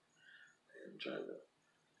 I'm trying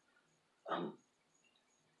to...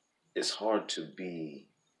 it's hard to be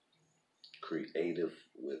creative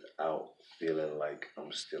without feeling like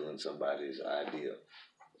I'm stealing somebody's idea.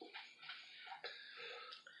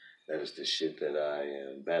 That is the shit that I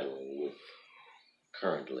am battling with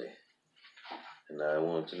currently. And I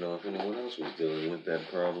wanted to know if anyone else was dealing with that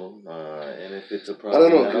problem, and if it's a problem. I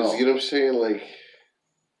don't know, because you know what I'm saying? Like,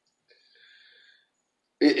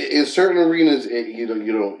 in certain arenas,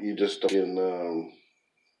 you just don't in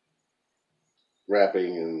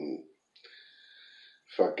rapping and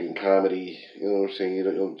fucking comedy. You know what I'm saying? You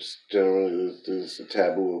don't generally, there's a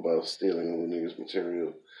taboo about stealing other niggas'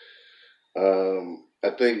 material. I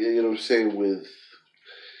think, you know what I'm saying,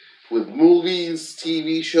 with movies,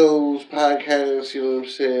 TV shows, podcasts, you know what I'm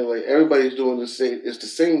saying, like, everybody's doing the same, it's the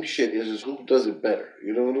same shit, it's just who does it better,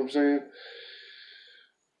 you know what I'm saying?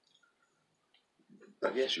 I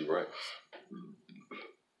guess you're right.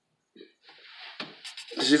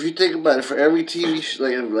 Because if you think about it, for every TV show,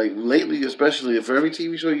 like lately especially, for every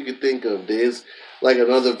TV show you can think of, there's like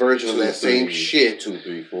another version of that same shit. 2,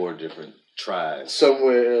 3, 4 different tries.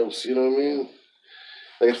 Somewhere else, you know what I mean?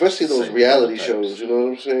 Like, especially those reality shows, you know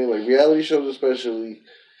what I'm saying? Like, reality shows especially,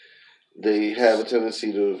 they have a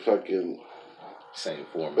tendency to fucking... Same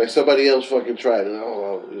format. Like, somebody else fucking tried it.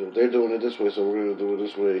 Oh, well, they're doing it this way, so we're going to do it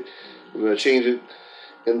this way. We're going to change it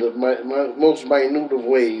in the most minute of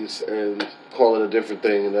ways and call it a different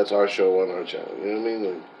thing, and that's our show on our channel. You know what I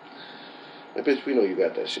mean? Like, bitch, we know you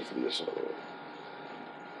got that shit from this all the way.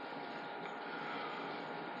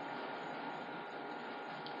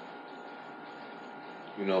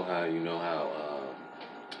 You know how you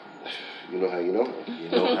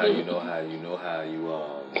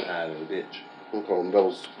hide a bitch. We'll call them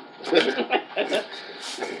those.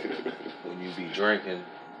 When you be drinking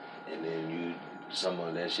and then some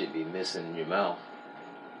of that shit be missing in your mouth,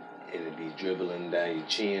 it'll be dribbling down your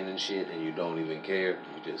chin and shit, and you don't even care.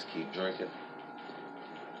 You just keep drinking.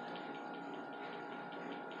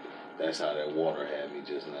 That's how that water had me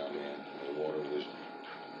just now, man. The water was,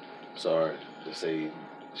 sorry to say,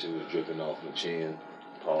 she was dripping off my chin.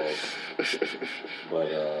 Pause. But,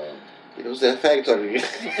 it was that fag talk again.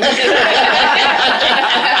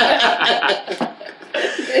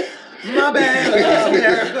 My bad,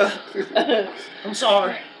 America. I'm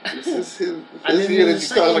sorry. This is year that you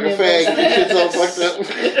talk like a fag. Shit's all fucked up.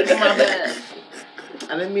 My bad.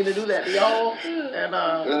 I didn't mean to do that to y'all,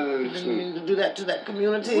 and didn't mean to do that to that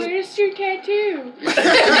community. Where's your tattoo?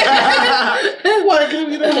 Why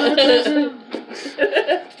couldn't you have a tattoo?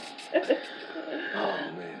 Oh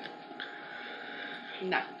man.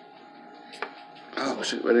 Nah. Oh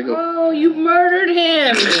shit, where'd he go? Oh, you murdered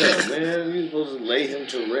him. Yeah, man, you supposed to lay him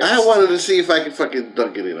to rest. I wanted to see if I could fucking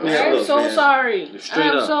dunk it in. I'm so sorry. Straight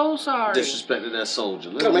up. so sorry. Disrespected that soldier.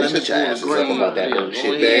 Let me shut your ass about that little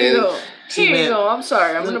shit, Here you man. go. Here you go. I'm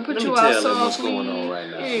sorry. I'm gonna put you out softly. What's going on right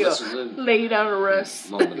now? Here you go. Lay down to rest.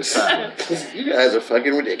 Moment of silence. You guys are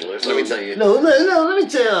fucking ridiculous. Let me tell you. No. Let me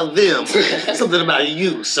tell them something about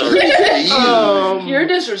you, sir. You're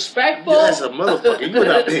disrespectful. That's a motherfucker. You're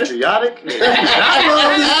not patriotic. I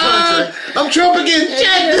love this country. I'm Trump again.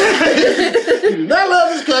 Shit. You do not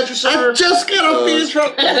love this country, sir. I just got off being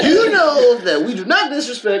Trump. You know that we do not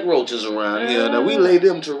disrespect roaches around here. That we lay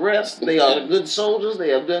them to rest. They are good soldiers.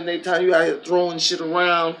 They have done their time. You out here throwing shit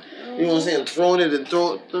around. You know what I'm saying? Throwing it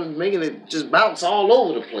and making it just bounce all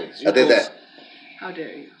over the place. I did that. How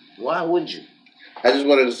dare you? Why would you? I just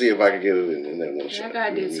wanted to see if I could get it in that one shot.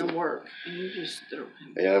 That guy did some work, and you just threw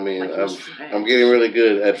him. Yeah, I mean, like I'm getting really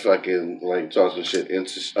good at fucking like tossing shit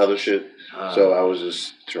into other shit. So I was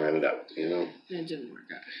just trying it out, you know. It didn't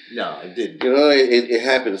work out. No, it didn't. You know, it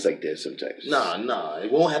happens like that sometimes. Nah,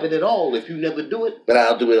 it won't happen at all if you never do it. But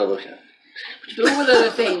I'll do it all the time. Do it with other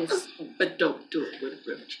things, but don't do it with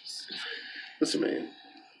beverages. Listen, man.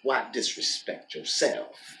 Why disrespect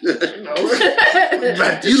yourself? You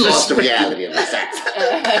lost the reality of this.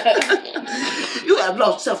 You have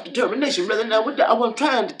lost self-determination, brother. Now, what I'm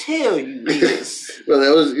trying to tell you is... Well,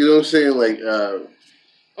 that was, you know what I'm saying? Like, oh,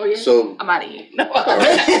 yeah? So... I'm out of here. No. What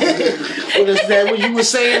is that what you were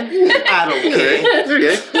saying? I don't care.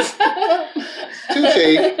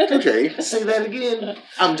 Touche. Say that again.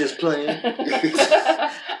 I'm just playing.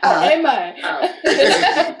 Am I?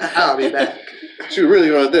 I'll be back. She really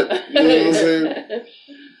on a dip. You know what I'm saying?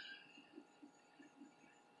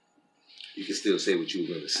 You can still say what you were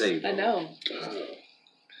going to say. I know.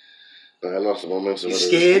 I lost the momentum. You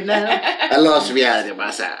scared now? I lost the reality of my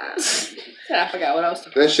side. I forgot what I was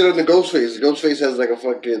talking That shit on the Ghostface. Ghostface has like a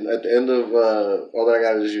fucking, at the end of All That I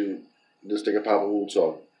Got Is You, this nigga Papa Wu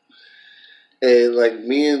song. And like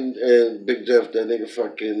me and Big Jeff, that nigga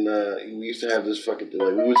fucking, we used to have this fucking thing.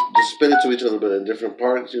 Like we would just spit it to each other, but in different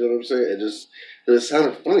parts. You know what I'm saying? And just it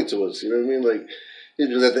sounded funny to us. You know what I mean? Like he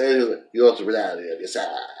just at the end, he was like, "You lost the reality of your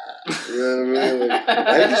side." You know what I mean? Like,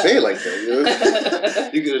 I didn't say it like that. You know?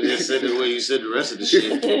 You could have just said it the way you said the rest of the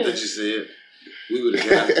shit that you said. We would have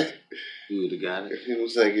got it. We would have got it. He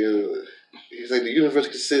was like, he's like, the universe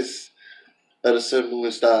consists of the sun, moon,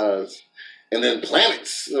 and stars. And then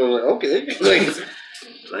planets. So I'm like, okay. Like,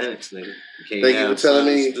 planets, nigga. You can't thank you for telling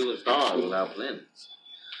me. Do a star without planets.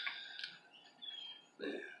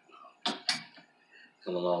 Man.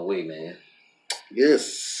 Come a long way, man.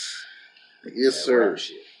 Yes. Yes, that sir. Rap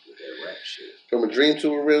shit. With that rap shit. From a dream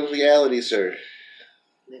to a real reality, sir.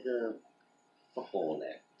 Nigga, fuck all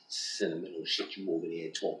that sentimental shit you over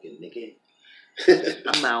there talking, nigga.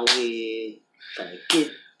 I'm out here trying to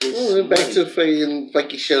get. Back to the fucking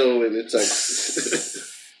Funky show, and it's like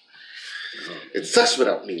it sucks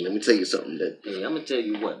without me. Let me tell you something. That hey, I'm gonna tell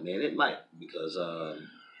you what, man. It might because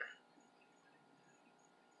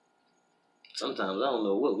sometimes I don't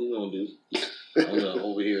know what we're gonna do. I'm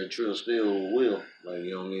over here at Trill Spill Will, like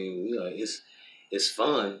you know what I mean. You know, it's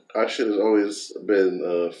fun. Our shit has always been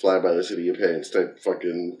fly by the seat of your pants type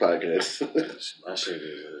fucking podcast. My shit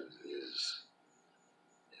is.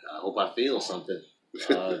 I hope I feel something.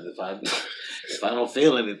 If I don't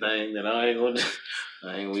feel anything, then I ain't gonna.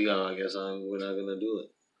 I guess we're not gonna do it.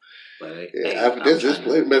 But yeah, after this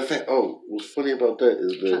play, matter of fact, what's funny about that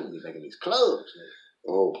is that trying to get back in these clubs. Man.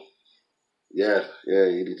 Oh, yeah,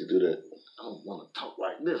 you need to do that. I don't want to talk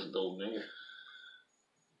like this though, man.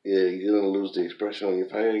 Yeah, you're gonna lose the expression on your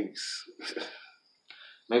face.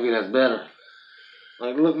 Maybe that's better.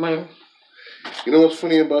 Like, look, man. You know what's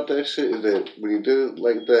funny about that shit is that when you do it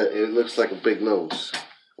like that, it looks like a big nose.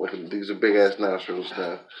 Like these are big ass nostrils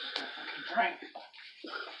now. Right.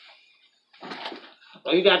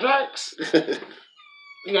 Oh, you got drinks?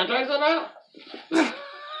 You got drinks on that?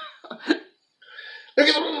 Look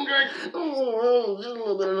at the little drink. Oh, just a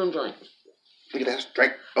little bit of them drinks. Look at that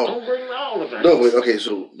drink. Oh. Don't bring all the drinks. No, wait, okay,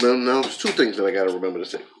 so now there's two things that I gotta remember to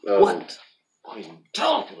say. What are you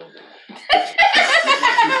talking about?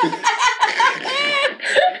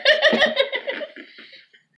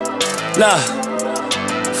 Look,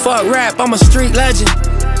 fuck rap, I'm a street legend.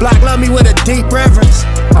 Block love me with a deep reverence.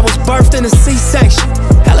 I was birthed in a C-section.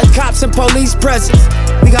 Helicopters and police presence.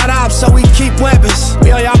 We got ops, so we keep weapons.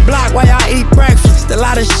 We on y'all block while y'all eat breakfast. A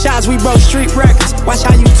lot of shots, we broke street records. Watch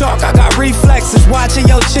how you talk, I got reflexes. Watching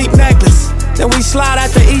your cheap necklace. Then we slide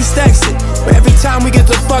at the east exit. But every time we get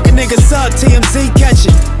the fucking niggas up, TMZ catch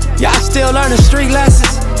it. Y'all still learning street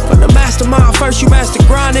lessons. From the mastermind, first you master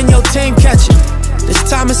grind and your team catch it. This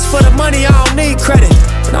time it's for the money, I don't need credit.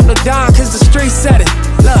 And I'm the Don cause the street said it.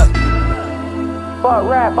 Look, fuck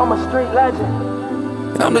rap, I'm a street legend.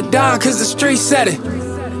 And I'm the Don cause the street said it.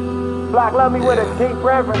 Block love me with a deep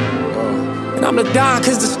reverence. And I'm the Don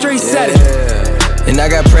cause the street said it. And I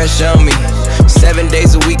got pressure on me. 7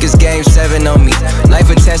 days a week is game 7 on me. Life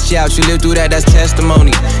will test you out, you live through that, that's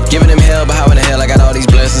testimony. Giving them hell, but how in the hell I got all these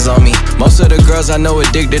blessings on me? Most of the girls I know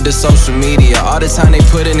addicted to social media. All the time they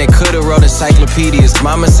put in, they could've wrote encyclopedias.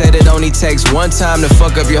 Mama said it only takes one time to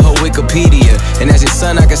fuck up your whole Wikipedia. And as your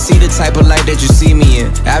son, I can see the type of life that you see me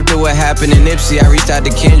in. After what happened in Nipsey, I reached out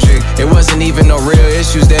to Kendrick. It wasn't even no real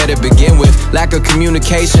issues there to begin with. Lack of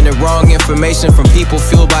communication and wrong information from people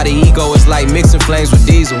fueled by the ego. It's like mixing flames with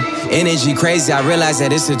diesel. Energy crazy, I realize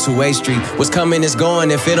that it's a two-way street. What's coming is going,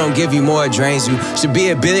 if it don't give you more, it drains you. Should be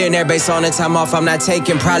a billionaire based on the time off I'm not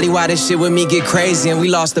taking. Probably why this shit with me get crazy and we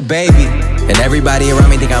lost a baby. And everybody around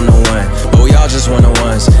me think I'm the one, but we all just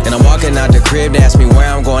one-on-ones. And I'm walking out the crib, they ask me where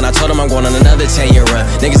I'm going. I told them I'm going on another 10-year run.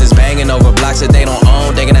 Niggas is banging over blocks that they don't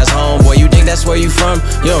own, thinking that's home. Boy, you think that's where you from?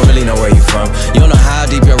 You don't really know where you from. You don't know how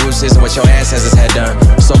deep your roots is and what your ancestors had done.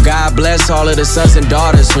 So God God bless all of the sons and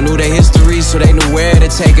daughters who knew their history, so they knew where to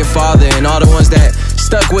take it farther. And all the ones that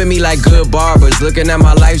stuck with me like good barbers. Looking at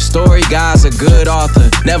my life story, God's a good author.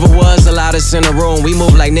 Never was the loudest in the room, we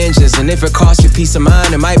move like ninjas. And if it costs you peace of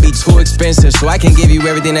mind, it might be too expensive. So I can give you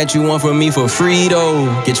everything that you want from me for free though.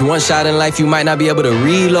 Get you one shot in life, you might not be able to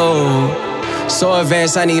reload. So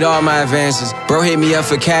advanced, I need all my advances. Bro hit me up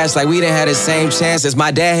for cash like we didn't have the same chances. My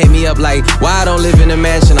dad hit me up like, why I don't live in a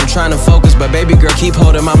mansion? I'm trying to focus, but baby girl keep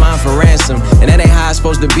holding my mind for ransom. And that ain't how it's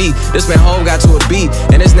supposed to be. This man Hov got to a beat,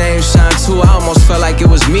 and his name Shine too. I almost felt like it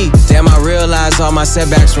was me. Damn, I realized all my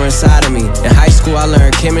setbacks were inside of me. In high school, I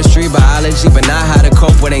learned chemistry, biology, but not how to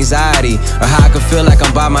cope with anxiety, or how I could feel like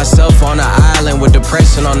I'm by myself on an island with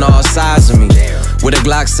depression on all sides of me. With a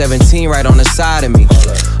Glock 17 right on the side of me.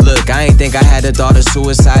 Look, I ain't think I had the thought of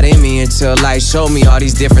suicide in me until life showed me all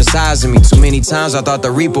these different sides of me. Too many times I thought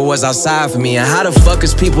the Reaper was outside for me. And how the fuck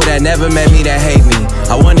is people that never met me that hate me?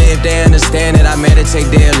 I wonder if they understand that I meditate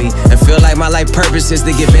daily and feel like my life purpose is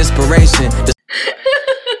to give inspiration. What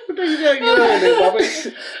the you gotta get on there, Bobby?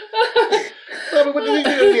 Bobby, what the you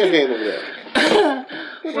got in your hand over there?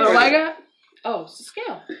 What do I got? Oh, it's a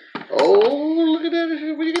scale. Oh, look at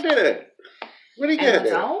that. Where you get that at? Where do you get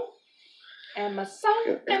that? Amazon.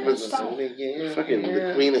 Yeah, fucking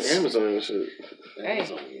the queen of Amazon and shit. Hey,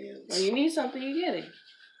 when you need something, you get it.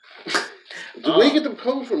 Where you get the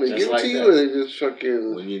codes from? They give it like to you, that. or they just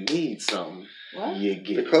fucking... When you need something, What? you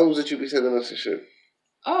get the codes that you be sending us and shit.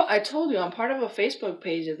 Oh, I told you, I'm part of a Facebook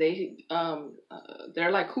page that they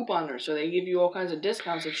they're like couponers, so they give you all kinds of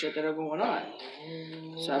discounts and shit that are going on.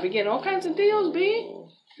 So I be getting all kinds of deals, B.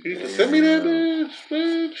 You can send me that,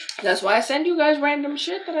 bitch. That's why I send you guys random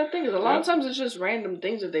shit that I think is a lot of times it's just random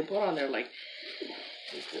things that they put on there, like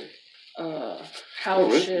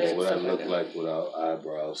house shit. What I stuff look that. like without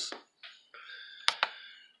eyebrows.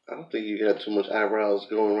 I don't think you got too much eyebrows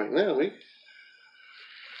going right now, man.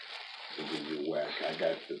 You're whack. I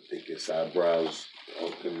got the thickest eyebrows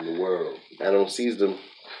in the world. I don't seize them.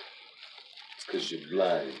 It's because you're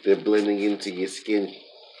blind. They're blending into your skin.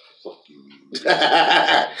 Fuck you.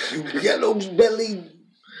 You yellow belly.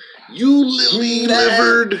 You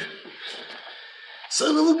lily-livered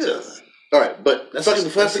son of a gun. All right, but That's fucking a-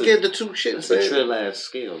 before I that's a- forget the two shits, That's a man. trill ass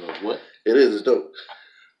scale, though. What? It is. It's dope.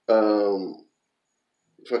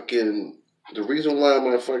 Fucking the reason why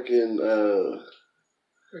my fucking We're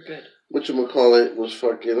good. whatchamacallit was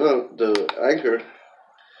fucking up the anchor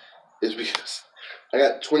is because I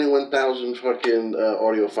got 21,000 fucking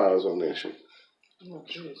audio files on that shit. Oh,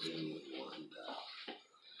 jeez.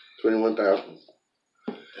 21,000.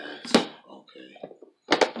 That's okay.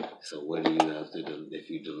 So what do you have to do if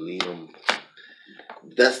you delete them?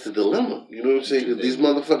 That's the dilemma. You know what I'm saying? 'Cause these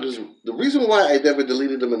motherfuckers. The reason why I never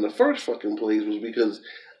deleted them in the first fucking place was because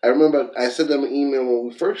I remember I sent them an email when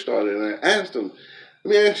we first started, and I asked them,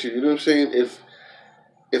 "Let me ask you. You know what I'm saying?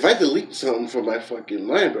 If I delete something from my fucking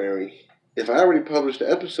library, if I already published the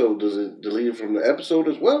episode, does it delete it from the episode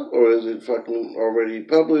as well, or is it fucking already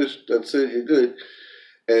published? That's it. You're good."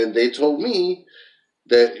 And they told me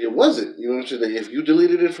that it wasn't. You know what I'm saying? That if you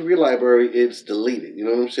deleted it from your library, it's deleted. You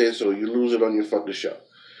know what I'm saying? So you lose it on your fucking show.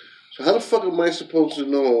 So how the fuck am I supposed to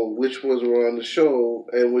know which ones were on the show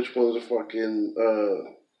and which ones are fucking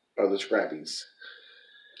are the scrappies?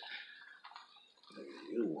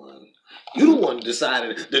 You the one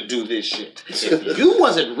decided to do this shit. If you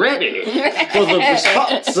wasn't ready for the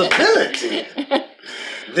responsibility,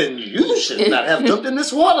 then you should not have jumped in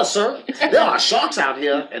this water, sir. There are sharks out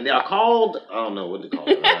here, and they are called, I don't know what they call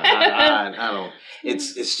it. I don't.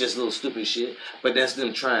 It's just little stupid shit. But that's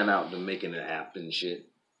them trying out the making it happen shit.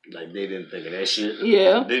 Like they didn't think of that shit.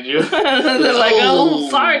 Yeah. Did you? They're like, oh,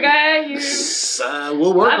 sorry, guy.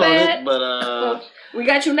 We'll work My on bad. it, but Well, we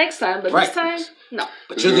got you next time, but Right. this time, no.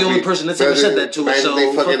 But you're the only person that's ever said that to us. So they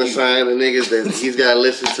fuck fucking you. assign the niggas that he's got to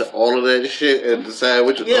listen to all of that shit and decide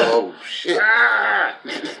which. Yeah. Oh shit!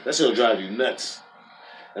 That shit'll drive you nuts.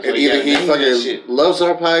 That's And why you either gotta he name that fucking shit. loves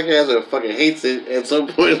our podcast or fucking hates it at some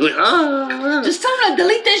point. Like, Just tell him to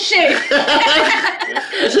delete this shit.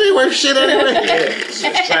 This ain't worth shit anyway. Yeah, it's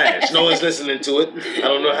just trash. No one's listening to it. I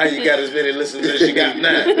don't know how you got as many listeners as you got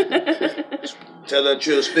now. Tell that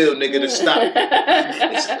Trill Spill nigga to stop.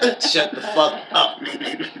 Shut the fuck up.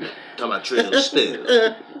 Talking about Trill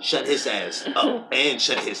Spill. Shut his ass up and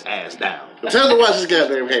shut his ass down. Tell him to wash his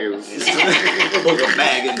goddamn hands. Booger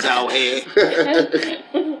Baggins out here.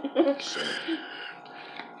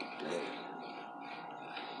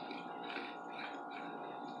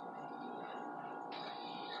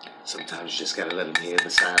 Sometimes you just gotta let them hear the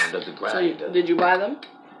sound of the So grind. did you buy them?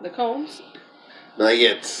 The combs? Not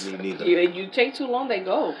yet. Me neither. You take too long, they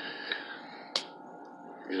go.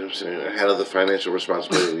 You know what I'm saying? I had other financial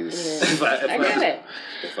responsibilities. I get it.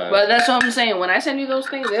 But that's what I'm saying. When I send you those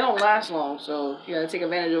things, they don't last long. So you gotta take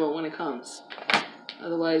advantage of it when it comes.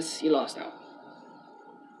 Otherwise, you lost out.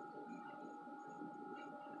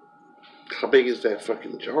 How big is that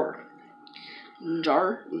fucking jar?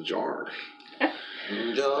 Jar? The jar. I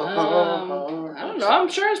don't know. I'm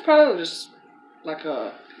sure it's probably just like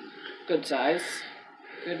a good size.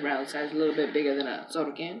 Good round size. A little bit bigger than a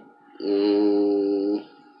soda can.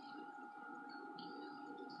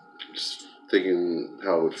 Just thinking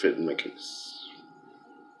how it would fit in my case.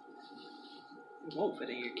 It won't fit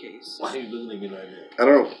in your case. Why are you looking at me like that? I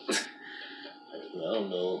don't know. I don't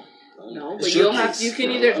know. No, but you can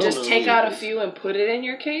either just take out a few and put it in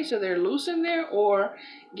your case so they're loose in there, or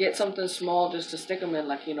get something small just to stick them in,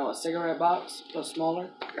 like, you know, a cigarette box, but smaller.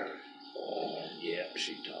 Oh, yeah,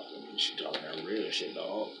 she talking that real shit,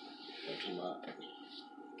 dog.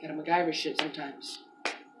 Get a MacGyver shit sometimes.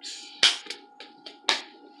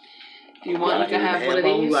 Do you want to have one of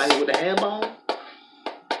these? You out here with a handball?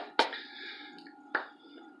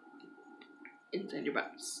 Inside your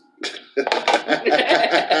box. I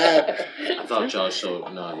thought y'all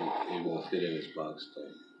showed. No, he won't fit in his box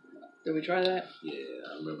though. Did we try that? Yeah,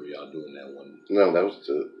 I remember y'all doing that one. No, that was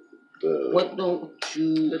the. What don't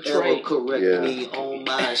you ever correct me on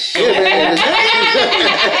my shit?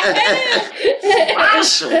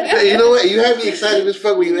 Awesome. Hey, you know what? You had me excited as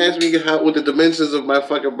fuck when you asked me what the dimensions of my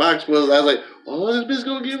fucking box was. I was like, oh, this bitch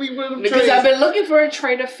gonna give me one of them because trays. I've been looking for a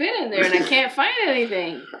tray to fit in there and I can't find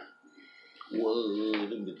anything.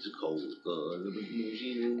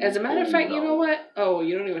 As a matter of fact, you know what? Oh,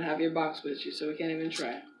 you don't even have your box with you, so we can't even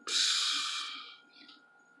try.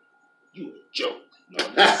 You a joke.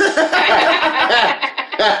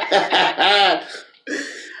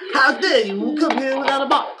 How dare you come here without a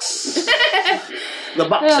box? The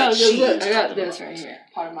box that she I got this right here.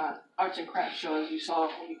 Part of my arts and crafts show, as you saw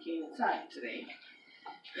when you came inside today.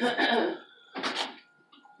 I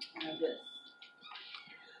have this.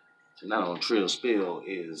 Not on Trill Spill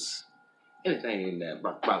is anything that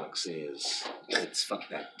Brock says. It's fuck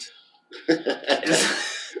that.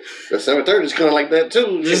 The 730 is kind of like that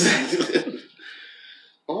too.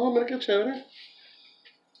 Oh, I'm gonna get chowder.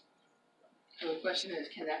 So the question is,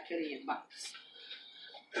 can that fit in your box?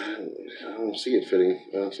 I don't see it fitting.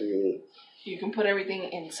 I don't see it. You can put everything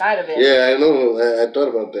inside of it. Yeah, I know. I thought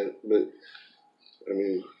about that, but I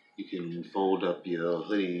mean, you can fold up your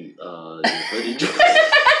hoodie joints.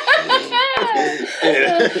 I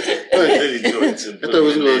thought we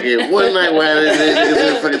was gonna get one night while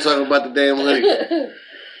niggas fucking talking about the damn hoodie.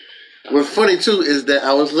 What's funny too is that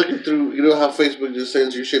I was looking through. You know how Facebook just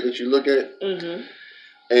sends you shit that you look at,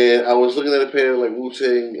 and I was looking at a pair of like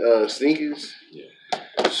Wu-Tang sneakers. Yeah.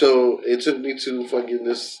 So it took me to fucking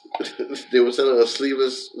this. They were selling a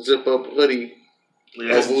sleeveless zip-up hoodie.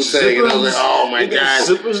 Of Wu-Tang, and I was like, oh my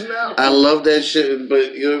god, I love that shit,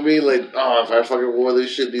 but you know what I mean? Like, oh, if I fucking wore this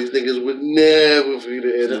shit, these niggas would never for me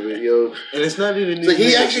to end of it, yo. And it's not even. It's like,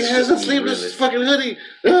 he actually has a sleeveless fucking hoodie.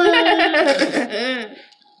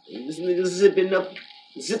 This nigga zipping up.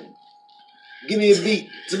 Zip. Give me a beat.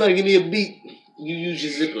 Somebody give me a beat. You use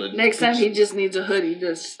your zipper. Next time he just needs a hoodie,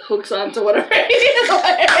 just hooks onto whatever he is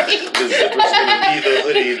wearing. The zipper's gonna be the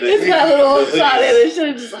hoodie. It's got a little hooks on it. It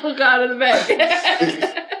should just hook out in the back.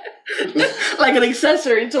 Like an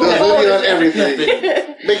accessory to a hoodie on everything.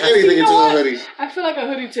 Make anything into a hoodie. I feel like a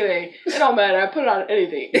hoodie today. It don't matter. I put it on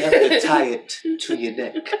anything. You have to tie it to your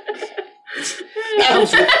neck.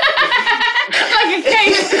 Like a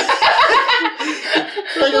case.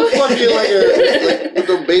 Like a fucking like with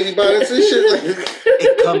the baby bonnets and shit. Like.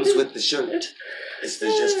 It comes with the shirt. It's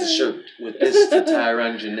just the shirt with this to tie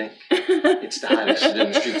around your neck. It's the hottest shit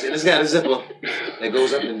in the streets, and it's got a zipper that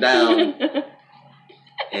goes up and down.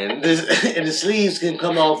 And the sleeves can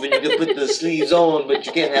come off, and you can put the sleeves on, but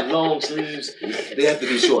you can't have long sleeves. They have to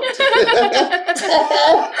be short.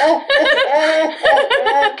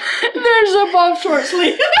 There's a bob short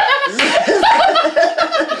sleeve.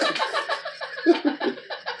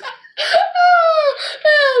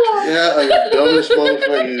 Yeah, like the dumbest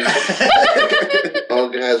motherfucker. All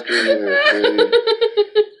guys can hear it.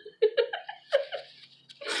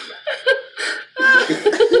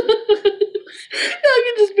 I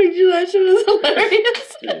can just picture that shit as hilarious.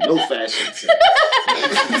 No fashion sense.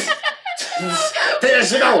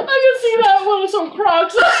 There's no. I can see that one with some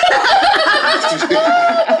Crocs.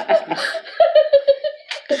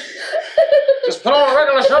 Just put on a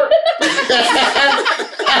regular shirt.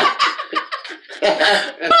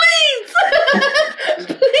 Please.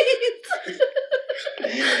 Please.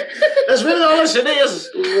 That's really all this shit is.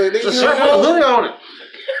 It's a shirt with a hoodie on it.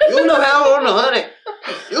 You know how on the hoodie.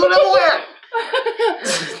 nowhere.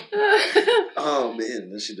 Oh man,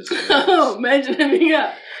 that shit is. Oh, imagine if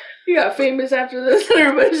he got famous after this, and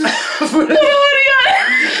everybody just.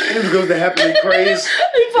 It goes to happily craze.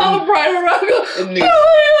 He followed Brian around.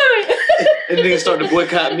 And niggas start to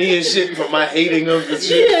boycott me and shit for my hating of the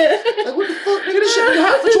shit. Yeah. Like, what the fuck? Nigga, this shit been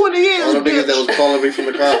hot for 20 years. All the niggas that was calling me from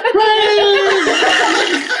the car.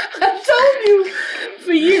 I told you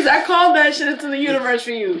for years. I called that shit into the universe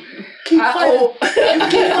for you. Keep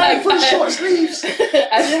fighting for the short sleeves.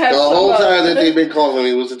 The whole time that they've been calling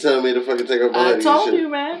me was to tell me to fucking take up my I told you,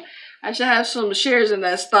 man. I should have some shares in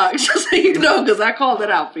that stock, just so you know, because I called it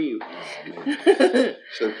out for you.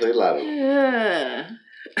 Should play lotto. Yeah.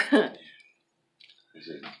 I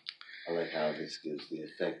like how this gives the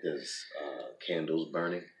effect as candles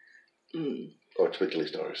burning. Or twinkly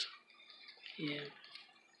stars. Yeah.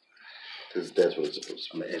 Because that's what it's supposed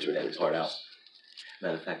to be. I'm going to edit that part out.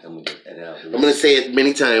 Matter of fact, I'm going to edit out. I'm going to say it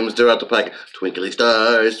many times throughout the podcast. Twinkly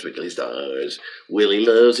stars, twinkly stars. Willie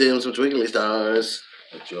loves him some twinkly stars.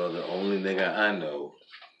 But you're the only nigga I know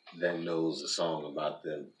that knows a song about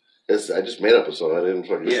them. I just made up a song. I didn't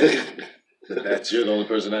fucking. Yeah. You're the only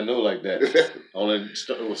person I know like that. Only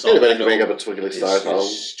song anybody can make up a twinkly star song.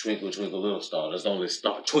 Twinkle, twinkle, little star. That's the only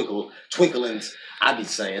star. Twinklings. I be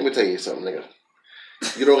saying. Let me tell you something, nigga.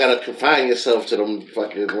 You don't gotta confine yourself to them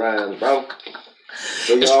fucking rhymes, bro.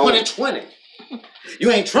 So it's 2020.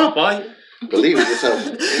 You ain't Trump, are you? Believe in yourself.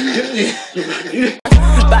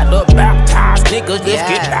 About to baptize niggas, let's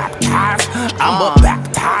get baptized. I'm a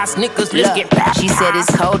baptized niggas, let's get baptized. She said it's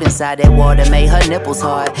cold inside that water, made her nipples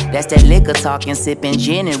hard. That's that liquor talking, sipping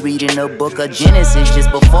gin and reading the book of Genesis just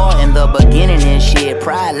before in the beginning and shit.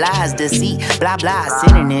 Pride, lies, deceit, blah blah,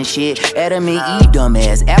 sinning and shit. Adam and Eve,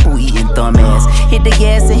 dumbass, apple eating thumb ass. Hit the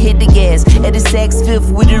gas and hit the gas. At the sex fifth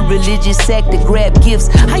with a religious sect to grab gifts.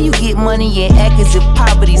 How you get money and act as if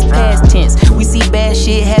poverty's past tense? We see bad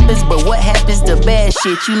shit happens, but what happens to bad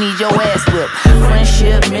shit? You need your ass whipped.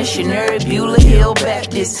 Friendship, missionary, Beulah Hill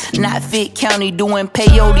Baptist. Not Fit County doing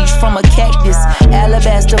peyotes from a cactus.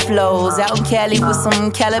 Alabaster flows out in Cali with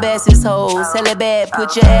some Calabasas hoes. Hella bad,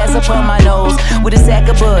 put your ass up on my nose. With a sack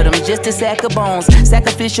of butter, just a sack of bones.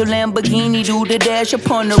 Sacrificial Lamborghini, do the dash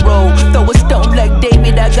upon the road. Throw a stone like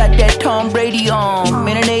David, I got that Tom Brady on.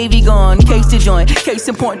 Man, a Navy gun, case to joint. Case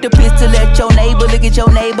and point the pistol at your neighbor. Look at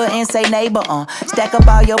your neighbor and say neighbor, stack up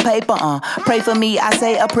all your paper, pray for me, I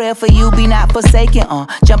say a prayer for you, be not forsaken,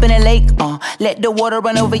 jump in the lake, let the water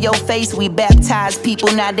run over your face. We baptize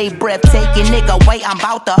people, now they breathtaking. Nigga, wait, I'm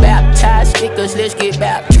about to baptize niggas, let's get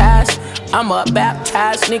baptized. I'm a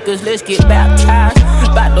baptized niggas, let's get baptized.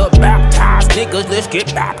 About to baptize niggas, let's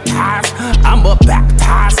get baptized. I'm a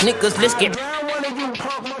baptized niggas, let's get.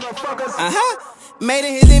 Made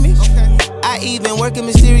in his image. I even work in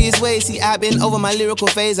mysterious ways. See, I've been over my lyrical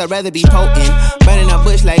phase. I'd rather be potent. Burning a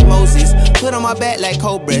bush like Moses. Put on my back like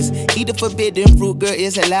cobras. Eat the forbidden fruit, girl.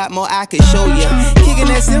 It's a lot more I could show ya. Kicking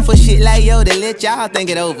that simple shit like yo, to let y'all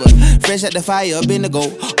think it over. Fresh out the fire, up in the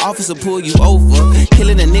go. Officer pull you over.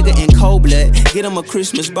 Killing a nigga in cold blood. Get him a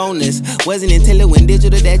Christmas bonus. Wasn't until it went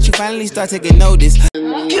digital that you finally start taking notice. Get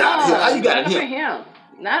out here. How you got Not in up in here? him.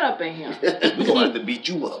 Not up in him. We're gonna have to beat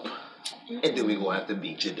you up. And then we're gonna have to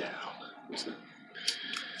beat you down. It's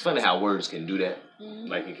funny how words can do that.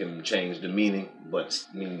 Like it can change the meaning, but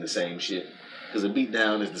mean the same shit. Because a beat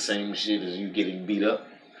down is the same shit as you getting beat up,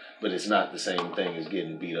 but it's not the same thing as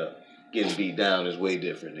getting beat up. Getting beat down is way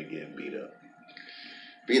different than getting beat up.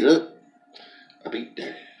 Beat up? I beat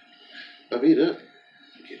down. I beat up.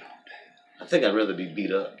 Get on down. I think I'd rather be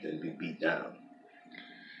beat up than be beat down.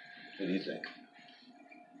 What do you think?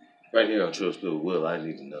 Right here on True Spill Will, I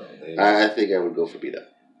need to know. I think I would go for beat up.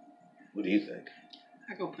 What do you think?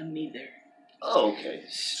 I go put neither. Oh, okay.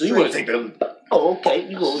 So you want to take them? Oh, okay.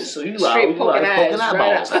 You go. So you Straight out poking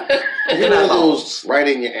eyeballs. You're one of those right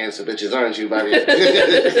in your answer bitches, aren't you, Bobby?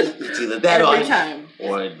 It's either that Every time.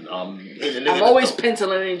 or I'm always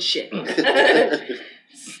penciling in shit.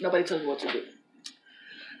 Nobody tells me what to do.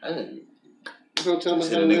 Don't tell me a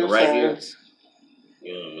nigga right here.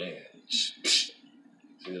 You know what I mean?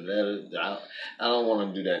 I don't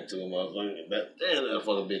want to do that to a motherfucker. That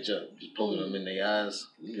fuck a bitch up. Just poking them in their eyes.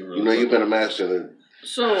 You know, you've been a master then.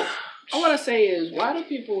 So, I want to say is, why do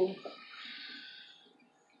people...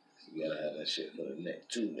 You gotta have that shit for the neck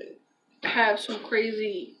too, man. Have some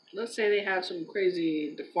crazy... Let's say they have some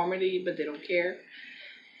crazy deformity, but they don't care.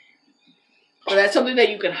 Or that's something that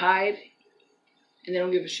you can hide, and they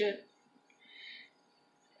don't give a shit.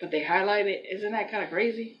 But they highlight it. Isn't that kind of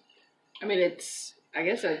crazy? I mean, I think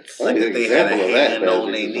if they had a hand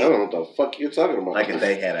on their knee. I don't know what the fuck you're talking about. Like if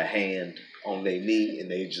they had a hand on their knee, and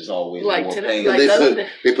they just always Like more today, pain. like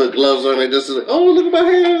they put gloves on it just like, oh, look at my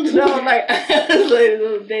hands. No, like the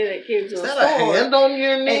other day that came to Is a that store, a hand on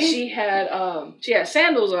your knee? and she had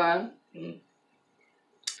sandals on,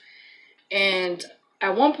 and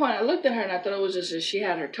at one point I looked at her and I thought it was just that she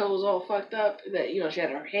had her toes all fucked up. That she had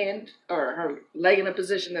her hand or her leg in a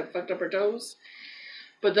position that fucked up her toes.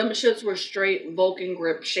 But them shits were straight Vulcan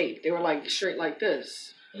grip shaped. They were like straight like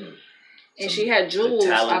this. And she had jewels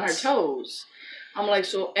on her toes. I'm like,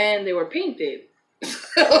 and they were painted.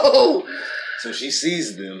 So she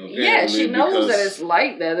sees them. Yeah, she knows that it's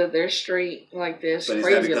like that they're straight like this. But is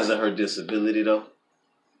crazy that because of her disability, though?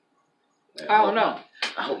 I don't know.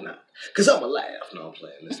 I hope not. Because I'm going to laugh. No, I'm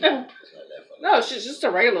playing. It's not that funny. No, she's just a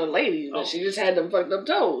regular lady, but she just had them fucked up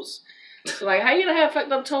toes. So like, how you gonna have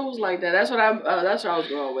fucked up toes like that? That's what That's what I was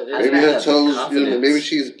going with. Maybe her toes. Maybe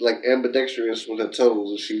she's like ambidextrous with her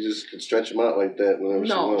toes, and she just can stretch them out like that whenever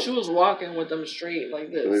she wants. She was walking with them straight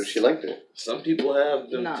like this. Maybe she liked it. Some people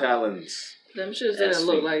have them talons. Them shits didn't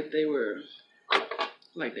look like they were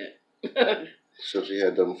like that. So she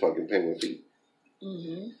had them fucking penguin feet.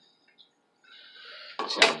 Mm-hmm.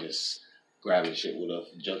 She was just grabbing shit with her,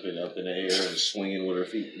 jumping up in the air and swinging with her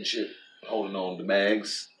feet and shit, holding on to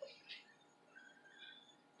bags.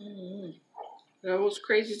 Mm-hmm. That was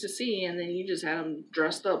crazy to see, and then you just had them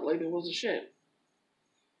dressed up like it was a shit.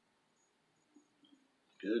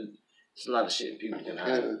 Good. It's a lot of shit people can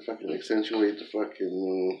hide. Yeah, fucking accentuate the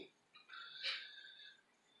fucking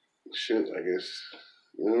shit, I guess.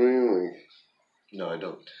 You know what I mean? Like, no, I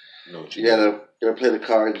don't. No, you gotta play the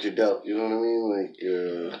cards you dealt. You know what I mean?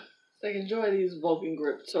 Like, like enjoy these Vulcan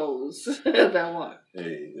grip toes that one.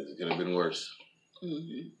 Hey, it could have been worse.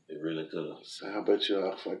 Mm-hmm. It really could have. So how about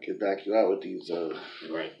I'll fucking back you out with these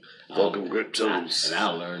right Vulcan grip toes. And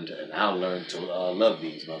I'll learn to love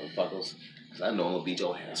these motherfuckers. Cause I know I'm gonna beat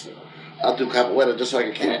your ass with them. I'll do capoeira just so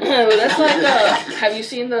I can keep That's like have you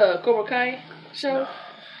seen the Cobra Kai show? No.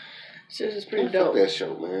 Shit is pretty dope. Fuck that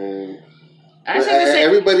show, man.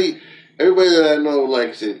 Everybody that I know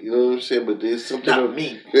likes it. You know what I'm saying? But there's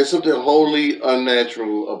something there's something wholly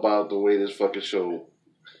unnatural about the way this fucking show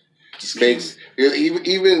makes.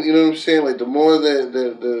 Even you know what I'm saying? Like the more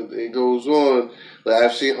that it goes on, like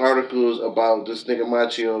I've seen articles about this nigga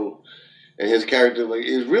Machio and his character. Like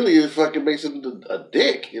it fucking makes him a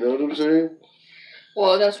dick. You know what I'm saying?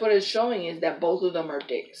 Well, that's what it's showing is that both of them are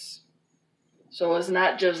dicks. So it's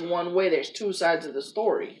not just one way. There's two sides of the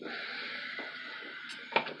story.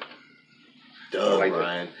 Duh, like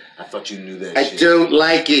Ryan. I thought you knew that shit. I don't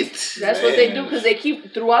like it. That's what they do because they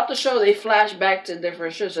keep, throughout the show, they flash back to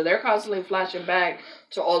different shit. So they're constantly flashing back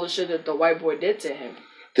to all the shit that the white boy did to him.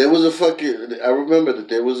 There was I remember that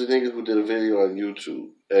there was a nigga who did a video on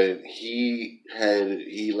YouTube and he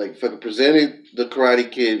fucking presented the Karate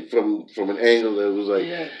Kid from an angle that was like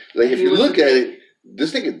if you look at it,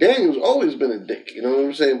 this nigga Daniel's always been a dick. You know what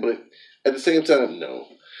I'm saying? But at the same time, no.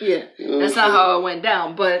 Yeah, you know that's not how it went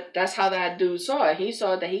down, but that's how that dude saw it. He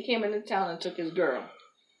saw that he came into town and took his girl.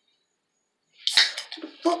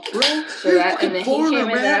 Fuck, bro. So that, and then he came in,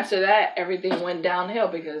 and after that, everything went downhill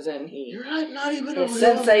because then You're not even his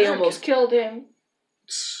sensei almost killed him.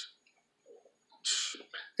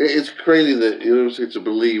 It's crazy that you know what I'm saying, to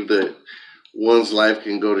believe that one's life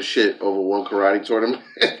can go to shit over one karate tournament.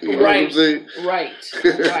 You know what I'm saying? Right.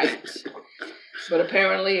 But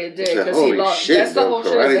apparently it did because he lost. Shit, that's the whole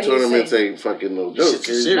shit. Karate tournaments ain't fucking no joke.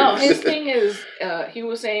 No, his thing is, he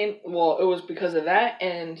was saying, well, it was because of that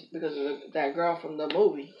and because of that girl from the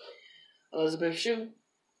movie, Elizabeth Shue.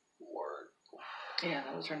 Word. Yeah,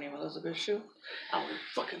 that was her name, Elizabeth Shue. I would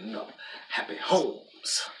fucking know. Happy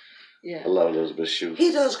Holmes. Yeah. I love Elizabeth Shue.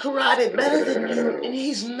 He does karate better than you, and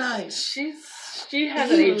he's nice. She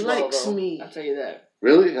hasn't aged well, likes though. me. I'll tell you that.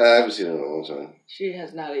 Really? I haven't seen her in a long time. She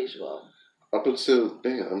has not aged well. Up until,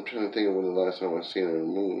 I'm trying to think of when the last time I seen her in a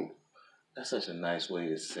movie. That's such a nice way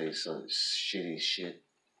to say some shitty shit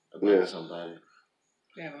about somebody.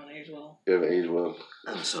 You haven't aged well. You haven't aged well.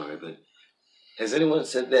 I'm sorry, but has anyone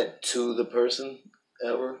said that to the person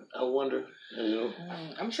ever? I wonder. You know?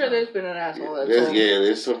 I'm sure there's been an asshole that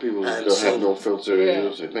there's some people who don't have no filter. Yeah. You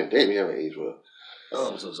know, say, man, damn, you haven't aged well.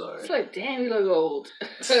 Oh, I'm so sorry. It's like, damn, you look old.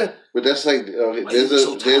 But that's like, there's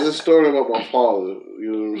a story about my father.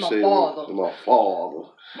 You know what I'm saying? My father.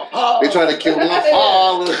 They try to kill my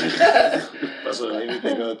father. That's what I made me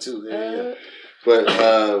think of too. Yeah. But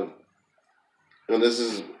and this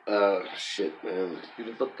is shit, man.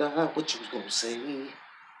 You forgot what you was gonna say.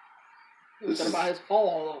 It was about his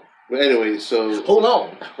father. But anyway, so hold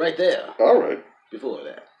on, right there. All right. Before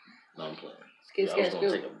that, no, I'm playing. Skit.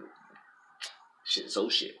 Shit.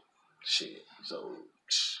 So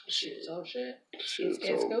Shit. Shit, Let's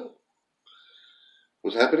so, go.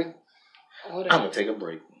 what's happening? I'm gonna take a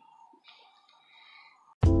break.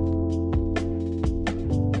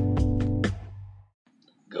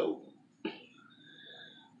 Go.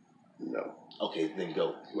 No. Okay, then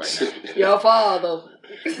go right now. Your father.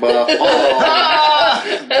 My father.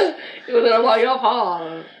 It was about your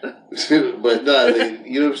father. But no,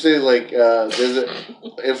 you know what I'm saying? Like, there's an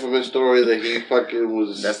infamous story that he fucking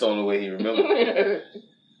was. That's the only way he remembers.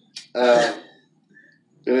 And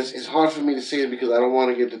it's hard for me to say it because I don't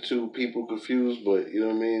want to get the two people confused, but you know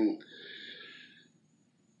what I mean?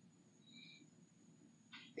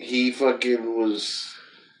 He fucking was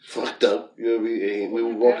fucked up, you know what I mean? And we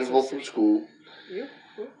were walking home from school. You?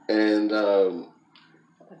 And I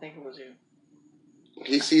think it was you.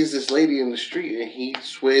 he sees this lady in the street and he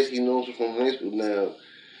swears he knows her from high school. Now,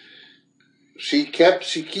 she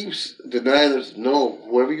keeps denying us, no,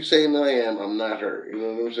 whoever you're saying that I am, I'm not her. You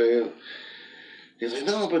know what I'm saying? He's like,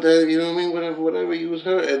 no, but you know what I mean? Whatever, you was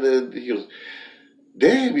her. And then he goes,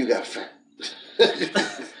 damn, you got fat.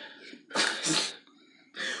 That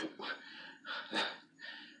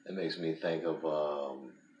makes me think of,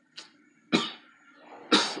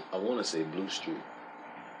 I want to say Blue Street,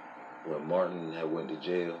 when Martin had went to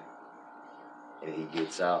jail, and he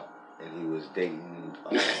gets out, and he was dating,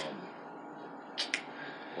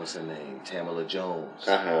 what's her name, Tamala Jones.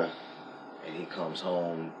 Uh-huh. And he comes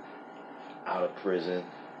home out of prison,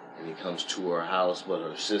 and he comes to her house, but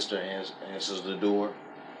her sister answers the door,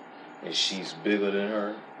 and she's bigger than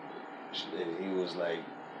her. And he was like,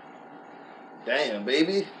 damn,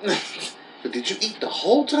 baby. But did you eat the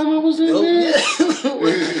whole time I was in Oh, there?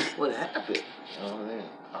 yeah. What happened? Oh, man.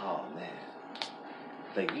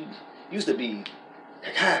 Like, you used to be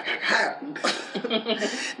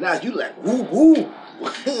now you like, woo, woo.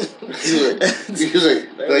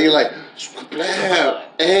 you're like, blam,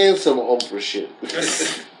 and some Oprah shit.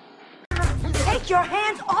 Take your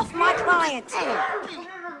hands off my client.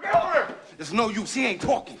 There's no use. He ain't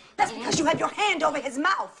talking. That's because you had your hand over his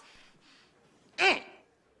mouth.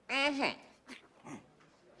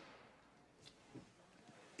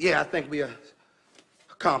 Yeah, I think we are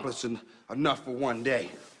accomplishing enough for one day.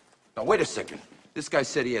 Now, wait a second. This guy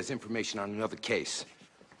said he has information on another case.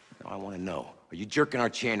 Now, I want to know, are you jerking our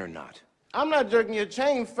chain or not? I'm not jerking your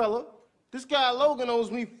chain, fella. This guy Logan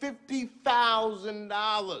owes me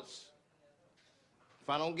 $50,000. If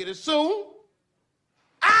I don't get it soon,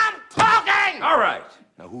 I'm talking! All right.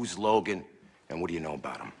 Now, who's Logan, and what do you know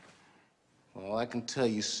about him? All I can tell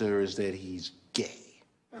you, sir, is that he's gay.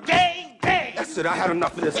 Gay, gay! That's it. I had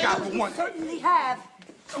enough of this guy for one. Certainly have.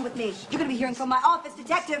 Come with me. You're going to be hearing from my office,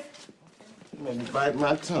 detective. You made me bite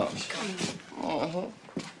my tongue. Uh-huh.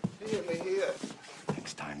 Here.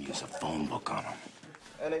 Next time, use a phone book on him.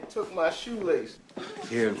 And they took my shoelace.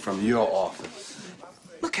 Hearing from your office.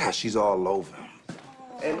 Look how she's all over him.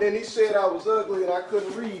 And then he said I was ugly and I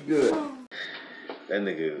couldn't read good. That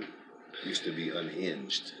nigga used to be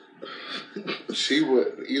unhinged. She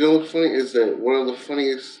would. You know what's funny is that one of the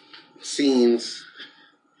funniest scenes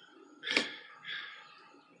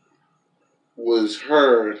was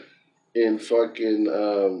her in fucking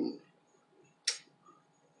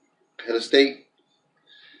Head of State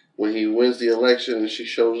when he wins the election and she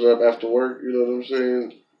shows up after work. You know what I'm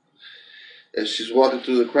saying? And she's walking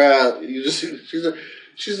through the crowd. You just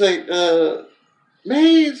she's like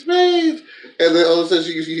maids, maids. And then all of a sudden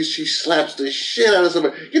she slaps the shit out of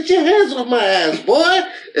somebody. Get your hands off my ass, boy!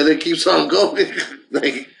 And then keeps on going.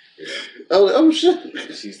 Like, oh shit.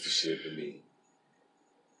 She's the shit to me.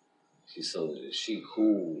 She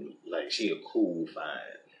cool. Like, she a cool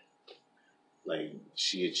fine. Like,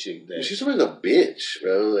 she a chick that... She's always a bitch,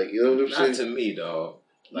 bro. Like, you know what I'm saying? Not to me, dog.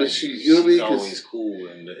 Like, Like, you know what I mean? she's always cool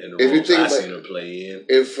in the if you roles think I about, seen her play in.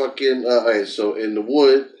 In fucking... alright, so in The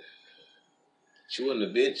Wood... She wasn't a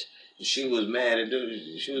bitch. She was mad at them.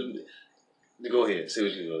 She was... Go ahead. Say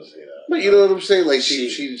what you was going to say. But you know what I'm saying? Like, she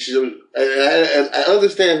I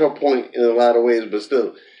understand her point in a lot of ways, but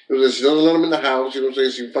still... It was that she doesn't let them in the house, you know what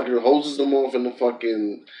I'm saying? She fucking hoses them off in the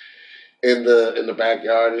fucking... In the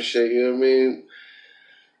backyard and shit, you know what I mean?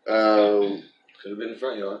 Could have been in the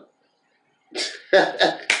front yard.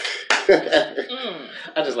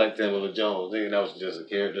 I just like Tamala Jones. Nigga, that was just a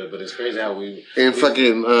character, but it's crazy how we... And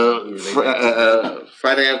fucking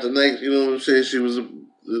Friday After Night, you know what I'm saying? She was,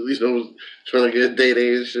 trying to get a date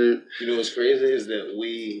and shit. You know what's crazy is that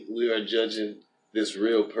we are judging this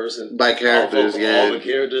real person by characters, yeah. All the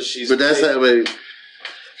characters she's But that's played. how, like,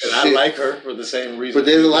 and I like her for the same reason. But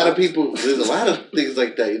there's a lot of people, there's a lot of things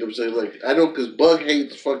like that, you know what I'm saying? Like, I know because Bug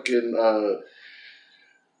hates fucking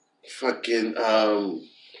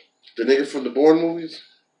The nigga from the Bourne movies?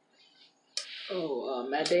 Oh,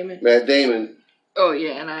 Matt Damon? Matt Damon. Oh,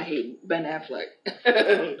 yeah, and I hate Ben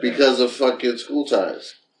Affleck. Because of fucking School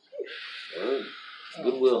Ties. Well,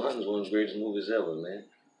 Good Will Hunting is one of the greatest movies ever, man.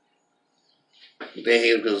 They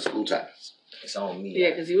hate him because of School Ties. It's on me.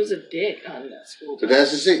 Yeah, because he was a dick on that school. But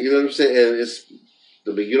that's the shit, you know what I'm saying?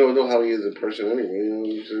 And you don't know how he is in person anyway, you know what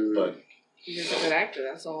I'm saying? But he's a good actor,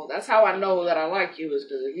 that's all. That's how I know that I like you, is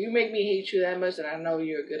because if you make me hate you that much, then I know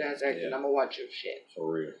you're a good ass actor, and I'm going to watch your shit.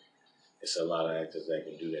 For real. It's a lot of actors that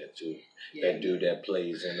can do that, too. Yeah. That dude that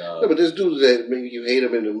plays in... No, but there's dudes that maybe you hate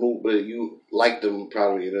them in the movie, but you like them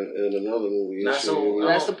probably in another movie. Not so...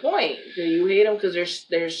 That's the point. You hate them because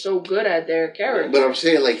they're so good at their character. But I'm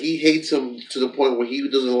saying, like, he hates them to the point where he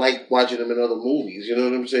doesn't like watching them in other movies. You know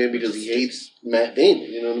what I'm saying? Because he hates Matt Damon.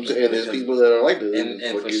 You know what I'm saying? And there's people that are like that.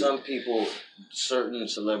 And for some people, certain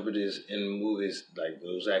celebrities in movies, like,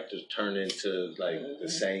 those actors turn into, like, the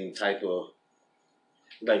same type of...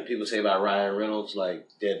 Like people say about Ryan Reynolds, like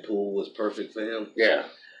Deadpool was perfect for him. Yeah.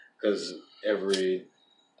 Because every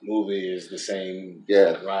movie is the same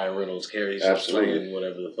Ryan Reynolds character. He's just playing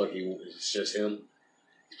whatever the fuck it's just him.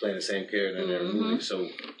 He's playing the same character in every movie. So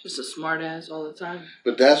just a smart ass all the time.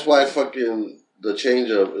 But that's why fucking the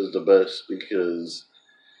change up is the best, because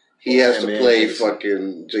he has to play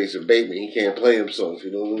fucking Jason Bateman. He can't play himself,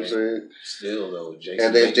 you know what I'm saying? Still, though,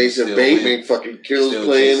 Jason Bateman fucking kills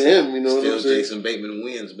playing him, you know what I'm saying? Jason Bateman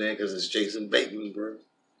wins, man, because it's Jason Bateman, bro.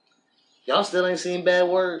 Y'all still ain't seen Bad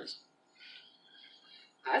Words?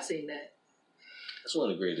 I seen that. That's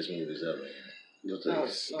one of the greatest movies ever. No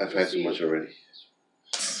thanks. I've had too much already.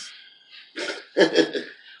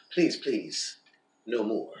 Please. No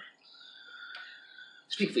more.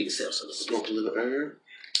 Speak for yourself, son. Smoke a little herb.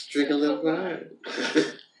 Drink a little wine.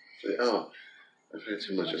 Oh, I've had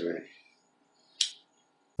too much already.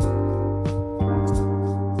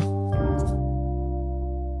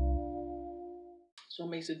 That's what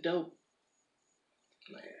makes it dope.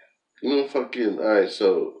 Man. You know, fucking, alright,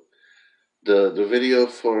 so the video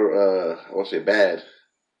for, I want to say Bad,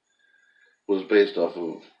 was based off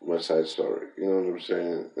of West Side Story. You know what I'm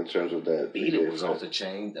saying? In terms of that. Beat It was off the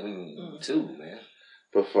chain. I mean, too, man.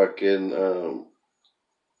 But fucking,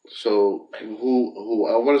 so who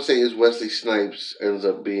I want to say is Wesley Snipes ends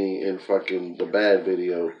up being in fucking the Bad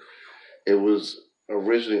video. It was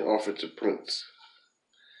originally offered to Prince,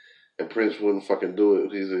 and Prince wouldn't fucking do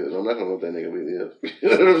it. He said, "I'm not gonna let that nigga beat me up." You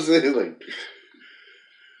know what I'm saying? Like,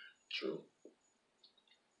 true.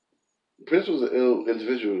 Prince was an ill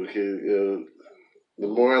individual, kid. The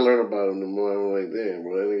more I learn about him, the more I'm like, damn,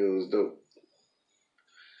 bro, that nigga was dope.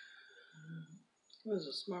 He was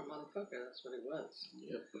a smart motherfucker. That's what he was.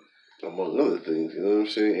 Yep. Among other things, you know what I'm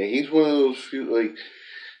saying? And he's one of those few, like,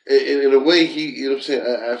 in a way, you know what I'm saying?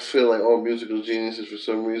 I feel like all musical geniuses, for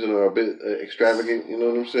some reason, are a bit extravagant, you know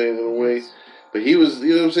what I'm saying, in a way. But he was, you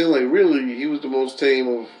know what I'm saying? Like, really, he was the most tame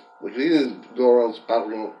of, like, he didn't go around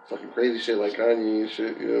spouting on fucking crazy shit like Kanye and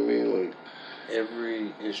shit, you know what I mean? Like,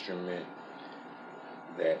 every instrument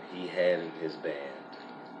that he had in his band,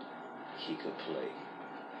 he could play.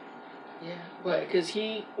 Yeah, but because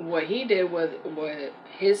what he did with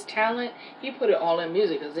his talent, he put it all in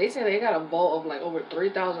music. Because they say they got a vault of like over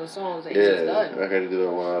 3,000 songs that he's done. I had to do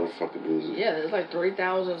a lot of fucking music. Yeah, there's like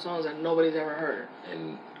 3,000 songs that nobody's ever heard.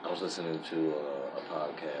 And I was listening to a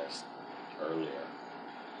podcast earlier,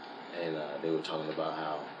 and they were talking about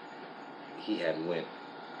how he had went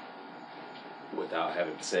without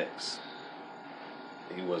having sex.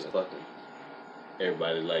 He wasn't fucking.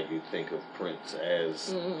 Everybody like you think of Prince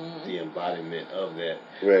as the embodiment of that,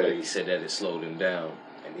 right. But he said that it slowed him down,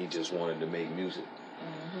 and he just wanted to make music.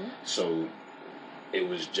 So it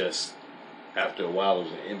was just after a while it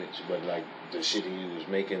was an image, but like the shit he was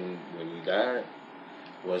making when he died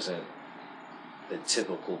wasn't the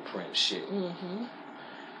typical Prince shit. And,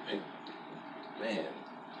 man,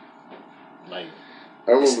 like.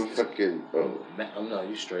 I remember fucking. No,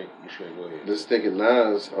 you straight. Go ahead. This nigga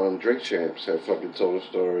Nas on Drink Champs had fucking told a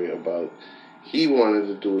story about he wanted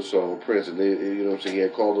to do a song with Prince, and they, you know what I'm saying, he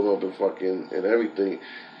had called him up and fucking and everything,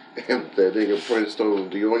 and that nigga Prince told him,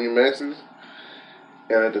 "Do you own your masters?"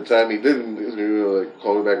 And at the time he didn't. He was like,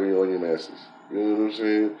 "Call me back when you own your masters." You know what I'm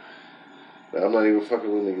saying? Like, I'm not even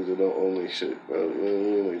fucking with niggas that don't own their shit, bro. You know what I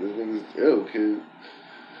mean? Like, this nigga's ill, kid.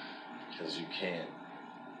 Because you can't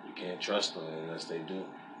trust them unless they do.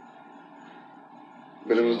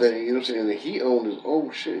 But it was that, you know what I'm saying, that he owned his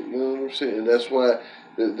own shit, you know what I'm saying? And that's why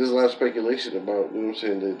there's a lot of speculation about, you know what I'm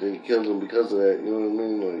saying, that they killed him because of that, you know what I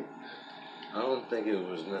mean? Like, I don't think it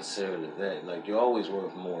was necessarily that. Like, you're always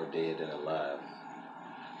worth more dead than alive.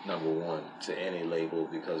 number one to any label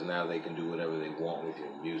because now they can do whatever they want with your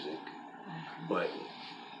music. But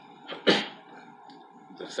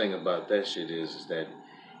the thing about that shit is that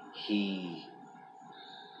he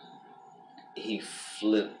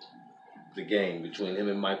flipped the game between him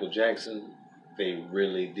and Michael Jackson. They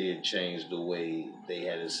really did change the way they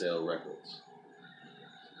had to sell records.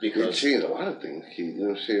 Because he changed a lot of things, Keith. You know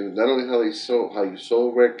what I'm saying? Not only how you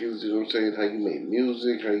sold records, you know what I'm saying? How you made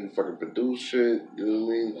music, how you fucking produce shit. You know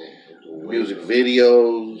what I mean? Music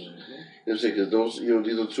videos. You know what I'm saying? Because those, you know,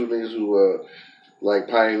 these are two niggas who are like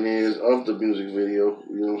pioneers of the music video.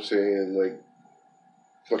 You know what I'm saying? Like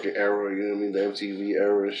fucking era. You know what I mean? The MTV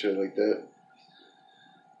era and shit like that.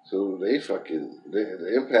 So they fucking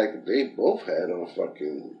the impact that they both had on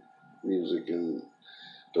fucking music and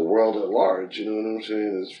the world at large, you know what I'm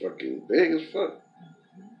saying, is fucking big as fuck.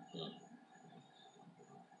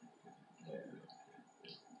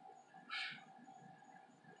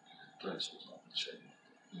 Prince was on the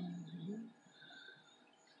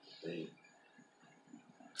chain.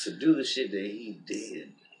 To do the shit that he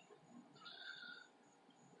did,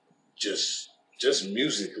 just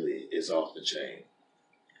musically is off the chain.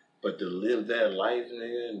 But to live that life,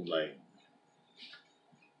 nigga, and like,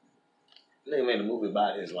 nigga made a movie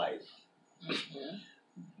about his life.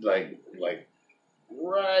 like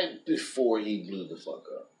right before he blew the fuck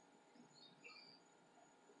up.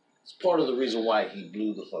 It's part of the reason why he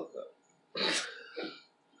blew the fuck up.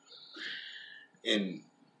 And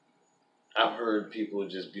I've heard people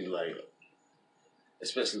just be like,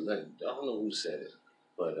 especially like, I don't know who said it,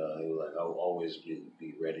 but he was like, I'll always be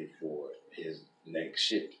ready for his next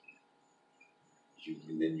shit.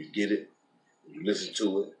 Then you get it, you listen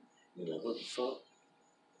to it, you're like, what the fuck?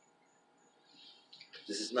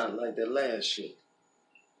 This is not like that last shit.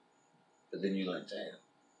 But then you're like, damn,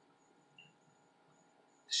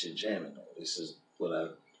 this shit jamming though. This is what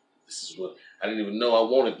I didn't even know I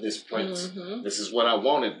wanted this Prince. Mm-hmm. This is what I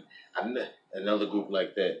wanted. Another group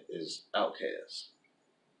like that is Outkast.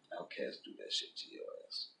 Outkast do that shit to your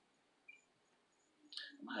ass.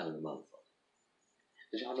 I'm high than a motherfucker.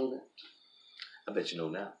 Did y'all know that? I bet you know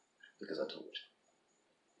now because I told you.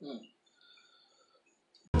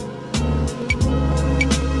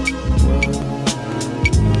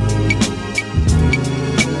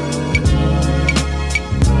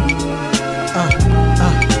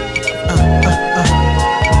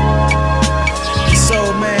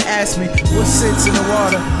 Soul man asked me what sits in the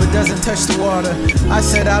water but doesn't touch the water. I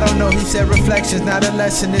said I don't know. He said reflection's not a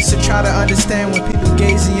lesson. It's to try to understand when people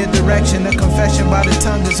gaze in your direction. A confession by the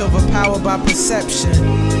tongue is overpowered by perception.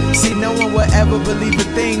 See, no one will ever believe a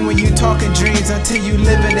thing when you talking dreams until you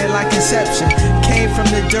live in it like Inception. Came from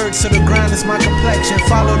the dirt, so the ground is my complexion.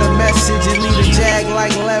 Follow the message and lead a jag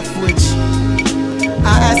like Leftwich.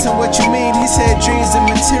 I asked him what you mean. He said dreams and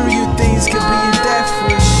material things could be your death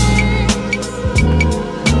wish.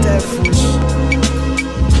 Death wish.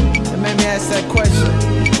 It made me ask that question.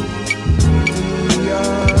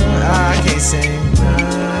 I can't sing.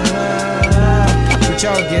 But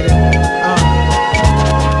y'all get it.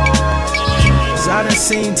 I done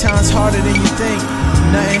seen times harder than you think.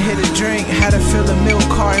 Nothing hit a drink, had to fill a milk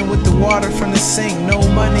carton with the water from the sink. No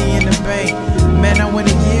money in the bank. Man, I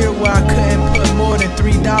went a year where I couldn't put more than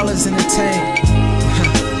 $3 in the tank.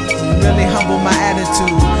 Really humbled my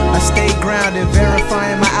attitude. I stayed grounded,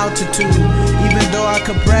 verifying my altitude. Even though I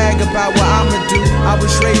could brag about what I'ma do, I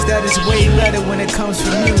was raised that it's way better when it comes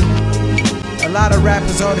from you. A lot of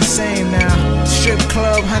rappers are the same now. Strip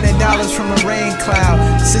club, $100 from a rain cloud.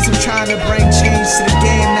 Since I'm trying to bring change to the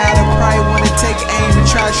game now, they probably wanna take aim and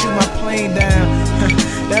try to shoot my plane down.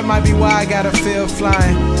 That might be why I gotta feel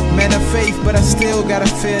flying. Man of faith, but I still gotta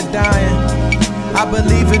fear dying. I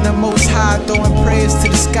believe in the Most High, throwing prayers to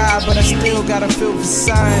the sky, but I still gotta feel for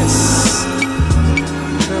science.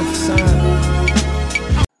 Feel for science.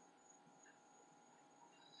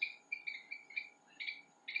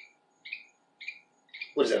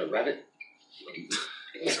 What is that, a rabbit?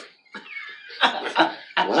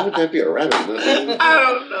 Why would that be a rabbit? I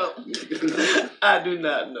don't know. I do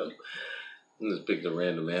not know. I just picked a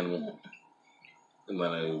random animal. It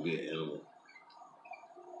might not even be an animal.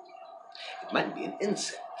 It might be an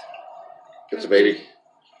insect. It's a baby.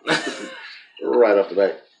 Right off the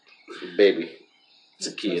bat. Baby. It's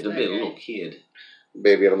a kid. It'll be a little kid.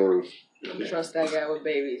 Baby on the roof. Don't trust that guy with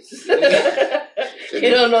babies. You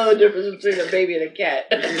don't know the difference between a baby and a cat.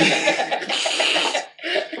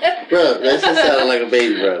 Bro, that just sounded like a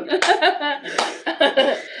baby, bro.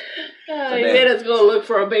 He made us go look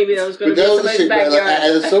for a baby that was going to be in somebody's shit, backyard.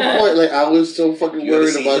 Like, at some point, like I was so fucking You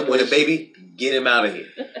worried see about him with a baby, get him out of here.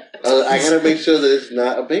 I gotta make sure that it's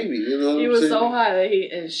not a baby. You know what He I'm was saying? so high that he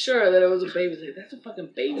ensured that it was a baby. He's like, that's a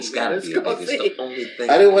fucking baby. It's gotta be a baby. It's the only thing.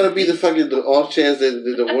 I didn't want to be the off chance that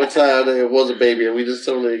the one time that it was a baby and we just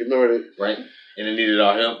totally ignored it. Right? And it needed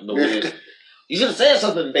our help. The way you should have said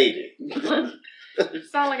something, baby. You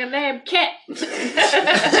sound like a damn cat.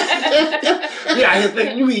 We out here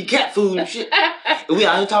thinking you eat cat food and shit. And we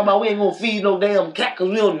out here talking about we ain't gonna feed no damn cat because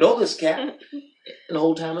we don't know this cat. And the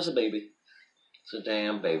whole time it's a baby. It's a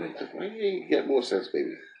damn baby. Why you ain't get more sense,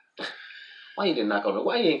 baby? Why you didn't knock on it?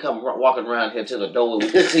 Why you ain't come walking around here to the door and we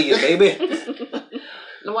can see you, baby?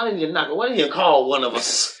 No, why didn't you knock? Why didn't you call one of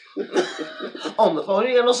us on the phone?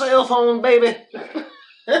 You got no cell phone, baby.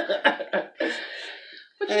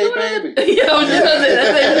 Hey, baby. Yeah, I was just gonna say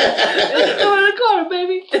that. Go in the corner,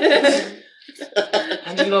 baby.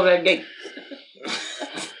 How'd you get over that gate?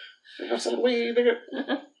 Have some weed, nigga.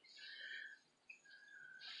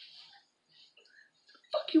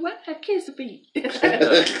 Fuck you, I got kids to feed.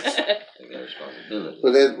 Responsibility.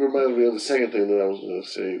 But that reminds me of the second thing that I was going to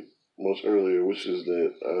say most earlier, which is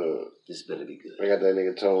that this better be good. I got that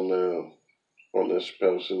nigga Tone now on that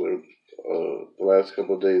Chappelle show. The last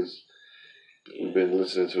couple of days, we've been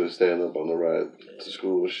listening to his stand up on the ride to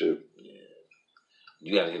school and shit. Yeah.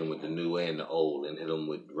 You got to hit him with the new and the old, and hit him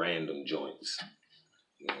with random joints.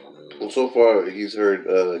 You know what I mean? Well, so far he's heard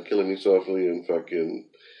 "Killing Me Softly" and fucking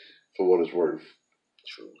 "For What It's Worth."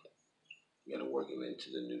 True. You got to work him into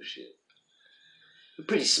the new shit. You're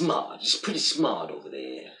pretty smart, just pretty smart over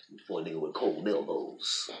there for a nigga with cold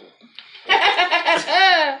elbows.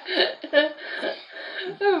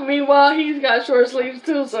 Meanwhile, he's got short sleeves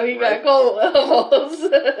too, so he got cold elbows.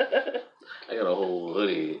 I got a whole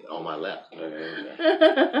hoodie on my lap. I had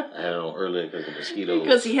it on earlier because of mosquitoes.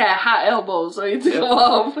 Because he had hot elbows, so he took them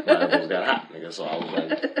off. My elbows got hot, nigga, so I was like,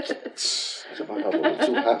 my elbows are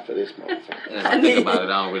too hot for this motherfucker. and if I think about it,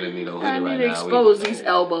 I don't really need no hoodie I need right to now. expose these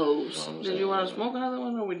elbows. Did you want to smoke another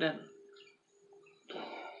one, or are we done?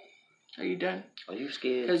 Are you done? Are you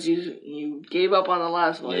scared? Because you gave up on the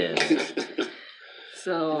last one. Yeah.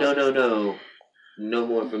 So No. No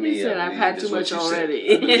more for me. He said, I've had too much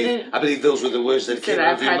already. I believe those were the words that came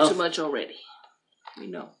out of your I've had mouth. too much already. We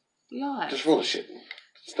know. We all have. Just full of shit.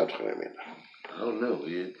 Stop talking to me now. I don't know.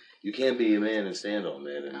 You can't be a man and stand on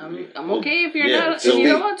that. And I'm okay if you're not. If Just you be,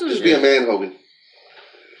 don't want to. just be a man, Hogan.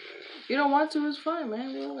 If you don't want to, it's fine,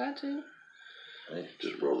 man. We don't got to.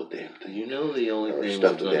 Just roll the damn thing. You know the only thing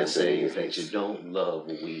stuff I'm the going to damn say thing is that you don't love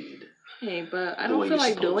weed. Hey, but I the way don't feel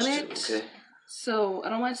you're like doing supposed it. to, okay? So I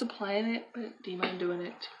don't mind supplying it, but do you mind doing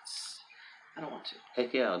it? I don't want to.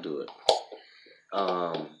 Heck yeah, I'll do it.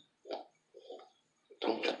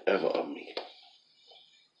 Don't you ever of me.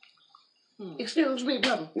 Excuse me,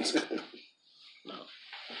 brother. No.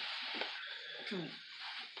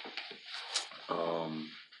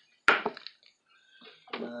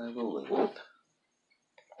 What am I rolling with?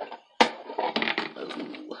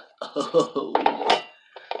 Oh.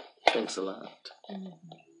 Thanks a lot.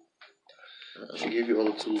 She gave you all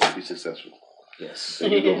the tools to be successful. Yes. So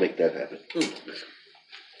you're going to make that happen. Let's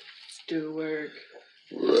do work.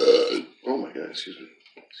 Oh my God, excuse me.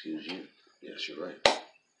 Excuse you. Yes, you're right.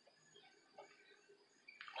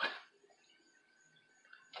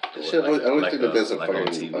 Shit, I always think that there's a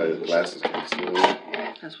fucking glasses case.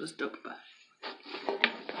 That's what's dope about it.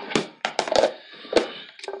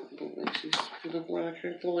 She's put up my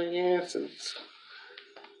asses.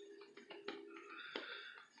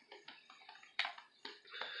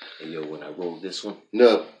 Hey, yo, when I roll this one,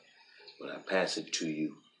 no. When I pass it to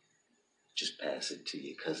you, just pass it to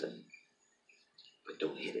your cousin, but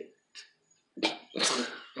don't hit it.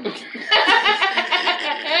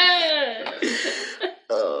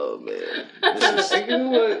 Oh man,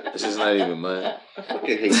 this is not even mine. I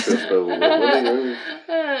fucking hate Crisco.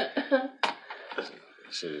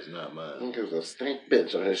 This shit is not mine. There's a stank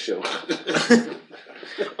bitch on his show.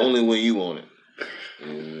 Only when you want it.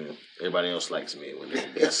 Everybody else likes me when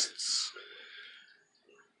they're guests.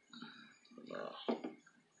 No.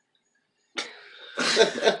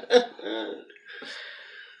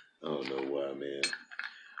 I don't know why, man.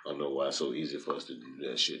 I don't know why it's so easy for us to do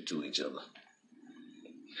that shit to each other.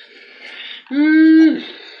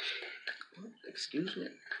 Excuse me.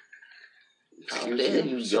 How dare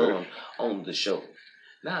you go on the show?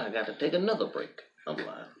 Now I got to take another break. I'm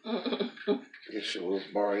lying. This shit was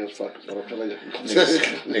boring as fuck. What I'm telling you.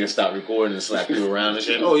 Nigga stop recording and slap you around and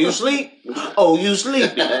shit. Oh, you sleep? Oh, you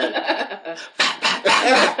sleep?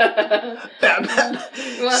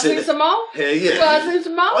 You want to sing some more? Hell yeah. You want to sing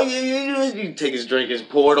some more? Oh yeah. You can take his drink and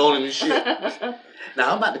pour it on him and shit.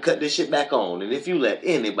 Now I'm about to cut this shit back on, and if you let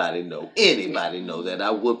anybody know that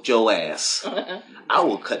I whooped your ass, I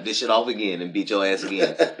will cut this shit off again and beat your ass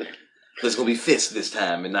again. But it's gonna be fist this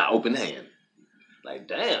time and not open hand. Like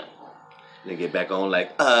damn. Then get back on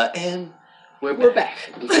like and we're back.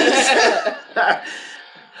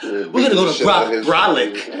 We're gonna go to Brock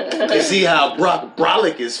Brolick and see how Brock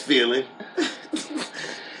Brolick is feeling.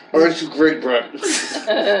 Aren't you great, Brock?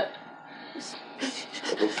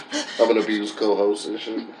 I'm gonna be his co-host and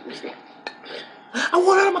shit. I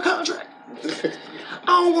want out of my contract. I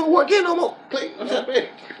don't want to work here no more. I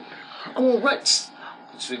want rights.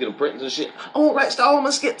 Speaking of printing and shit, I want rights to all my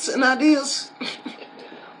skits and ideas.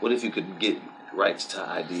 What if you could get rights to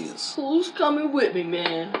ideas? Who's coming with me,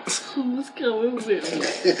 man? Who's coming with me?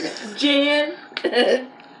 Jan.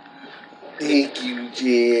 Thank you,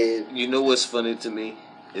 Jan. You know what's funny to me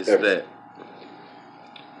is that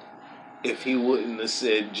if he wouldn't have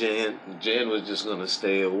said Jan was just gonna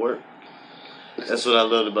stay at work. That's what I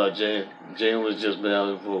loved about Jan. Jan was just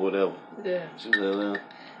down for whatever. Yeah. She was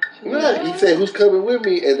No, he said, "Who's coming with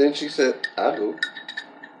me?" And then she said, "I'll go."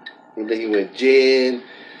 And then he went, "Jan,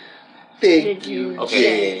 thank you,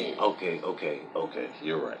 okay. Jan." Okay.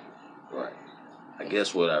 You're right. Right. I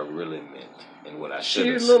guess what I really meant and what I should She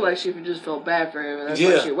have looked like she just felt bad for him, and that's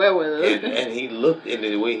why she went with him. And he looked, and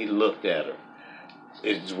the way he looked at her,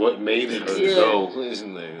 it's what made her go. She just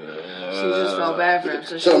felt bad for him,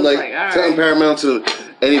 so she was like, all right. Something paramount to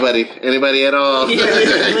anybody at all. Please, she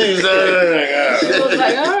was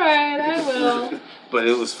like, all right, I will. But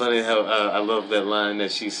it was funny how I love that line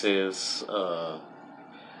that she says,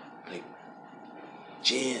 like,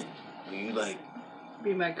 Jan, will you like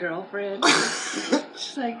be my girlfriend?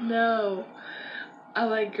 She's like, no, I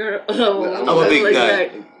like girl. No, I'm a big like guy.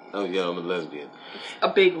 that. Oh yeah, I'm a lesbian. A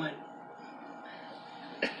big one.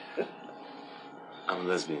 I'm a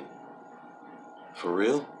lesbian. For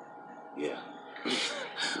real? Yeah.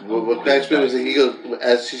 What cracks me was that he goes,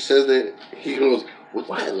 as she says that, he goes, "What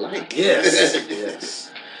do I like?" Yes,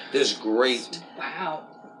 yes. This great. Wow.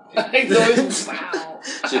 Wow.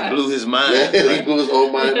 She blew his mind. Yeah, he blew his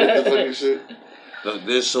own mind with the fucking shit. Look,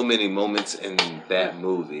 there's so many moments in that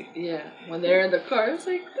movie. Yeah, when they're in the car, it's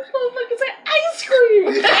like, this motherfucker's like ice cream.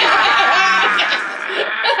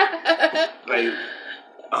 Like,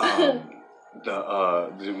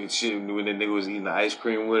 when the nigga was eating the ice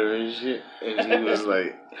cream with her and shit, and he was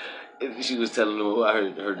like, she was telling him about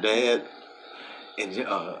her dad, and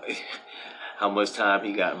how much time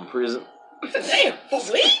he got in prison. Damn, for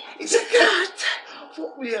me? He said, God,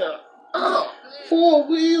 yeah. 4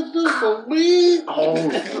 wheels for me.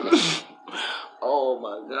 Oh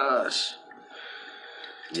my gosh.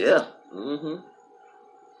 Yeah. Mm-hmm.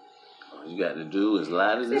 All you got to do is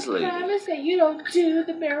lie to this lady. Promise that you don't do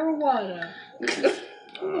the marijuana. Who the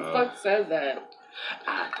fuck says that?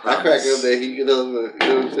 I crack up that he, you know what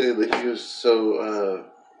I'm saying? Like he was so.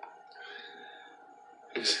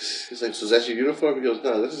 He's like, so is that your uniform? He goes,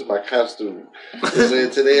 no, this is my costume. He's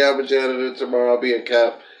saying, today I'm a janitor, tomorrow I'll be a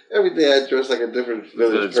cop. Every day I dress like a different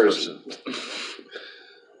village person.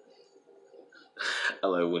 I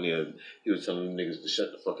like when he was telling them niggas to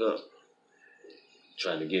shut the fuck up.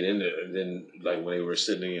 Trying to get in there. And then, like, when they were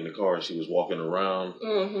sitting in the car, she was walking around.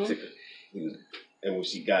 Mm-hmm. And when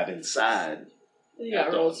she got inside, he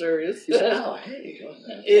got real serious. He's like, oh, hey.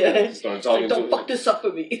 Yeah. Started talking like, to don't her. fuck this up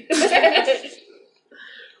for me.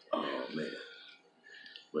 Oh, man.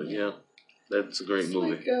 But, yeah, that's a great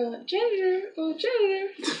movie. Like, janitor. Oh, janitor.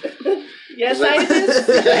 Yes, I did.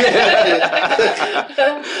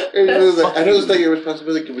 And he was like, I know it's not your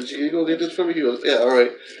responsibility, but you gonna get this from me? He goes, yeah, all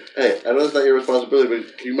right. Hey, I know it's not your responsibility,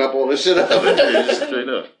 but can you mop all this shit up? Straight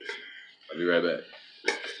up. I'll be right back.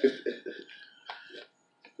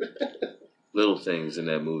 Little things in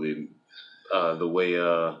that movie. The way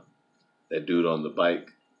that dude on the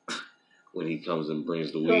bike, when he comes and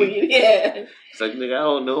brings the weed. Yeah. It's like, nigga, I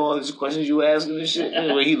don't know all these questions you asking and shit. And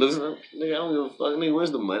the way he looks at him, nigga, I don't give a fuck. Nigga,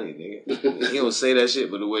 where's the money, nigga? He don't say that shit,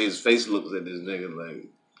 but the way his face looks at this nigga, like,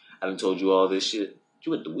 I done told you all this shit.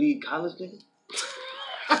 You went to weed college, nigga?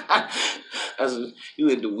 I said, you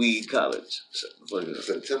went to weed college. Shut the fuck up. I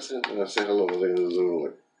said, tell him, and I said hello. I was like,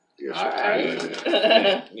 like, yeah, all right.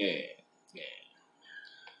 Yeah.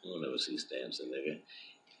 You'll never see Stamps, nigga.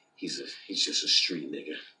 He's just a street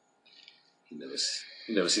nigga. He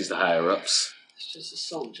never sees the higher ups. It's just a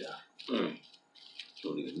soldier. You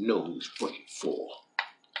don't even know who he's working for.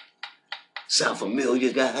 Sound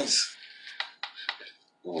familiar, guys?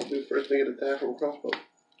 Oh, be the first nigga to die from a crossbow.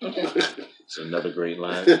 It's another great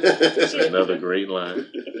line. It's another great line.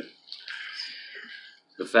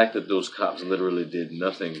 The fact that those cops literally did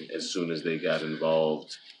nothing as soon as they got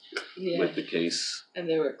involved with the case. And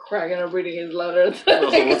they were cracking up reading his letters. The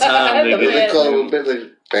whole time they called him a bit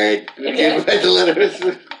like, bang. They gave back the letters.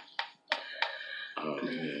 Oh,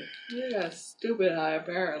 man. They got stupid high,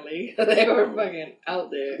 apparently. They were fucking out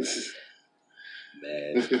there.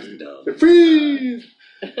 Mad dumb. Freeze!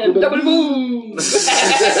 Double boom!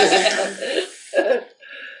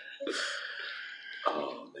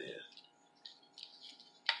 Oh, man.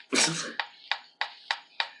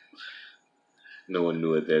 No one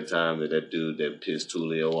knew at that time that dude that pissed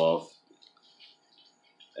Tulio off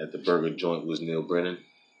at the burger joint was Neil Brennan.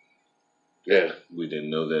 Yeah. We didn't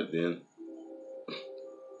know that then.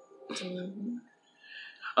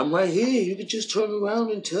 I'm right here. You could just turn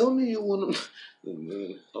around and tell me you want to.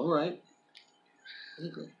 All right.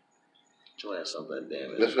 Okay. Get your ass up that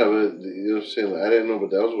damn. That's why, you know what I'm saying? Like, I didn't know, but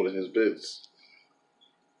that was one of his bits.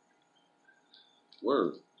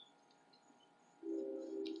 Word.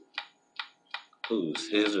 Who's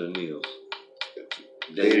his or Neil's?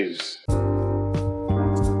 Dave's.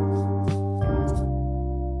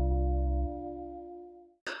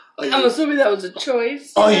 I'm assuming that was a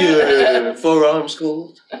choice. Are you forearms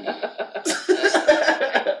cold?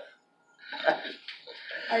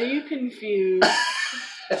 Are you confused?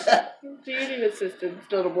 Do you need assistance,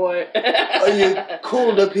 little boy? Are you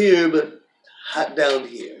cold up here but hot down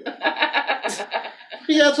here? What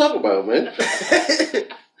you gotta talk about, man?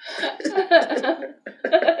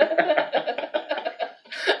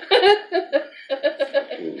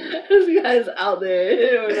 This guy's out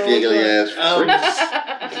there. Giggly ass.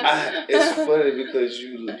 It's funny because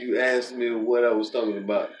you asked me what I was talking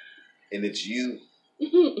about, and it's you.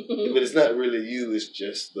 But it's not really you. It's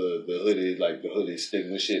just the hoodie, like the hoodie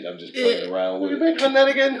stigma shit. I'm just playing around with it. You back on that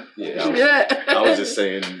again? Yeah, I was just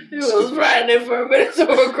saying. He was riding it for a minute, so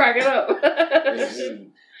we're cracking up.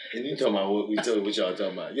 And you talking about what y'all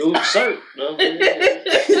talking about? Yo, shirt. No?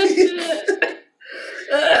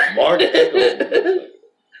 Mark Echo.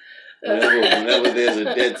 Whenever there's a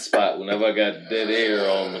dead spot, whenever I got dead air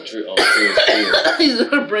on my tree, he's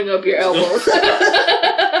gonna bring up your elbows.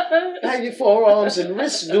 How your forearms and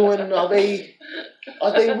wrists doing? Are they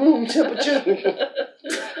room temperature?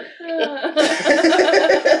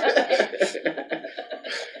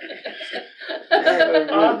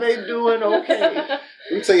 Are they doing okay? Let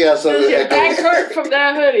me tell y'all something. Your back hurt from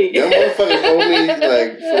that hoodie. That motherfucker told me,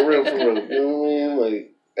 like, for real. You know what I mean? Like,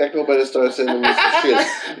 Echo better start sending me some shit.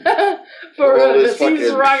 For real, because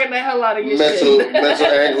he's rocking the hell out of your shit. Mental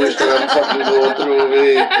anguish that I'm fucking going through over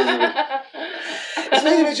here. It's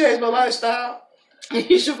making me change my lifestyle.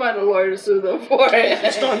 You should find a lawyer to sue them for it.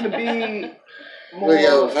 It's starting to be more. Look,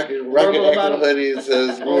 yo, fucking rocking Echo hoodie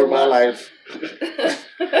says, ruin my life.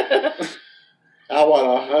 I want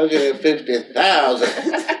 150,000.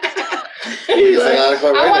 He's like, I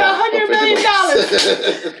want $100 million.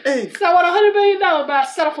 So I want $100 million, but I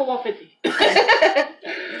settle for 150.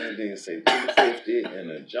 And then say 250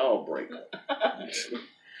 and a jawbreaker.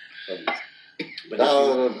 But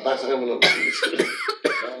that's him.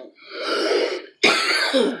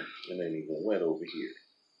 It ain't even wet over here.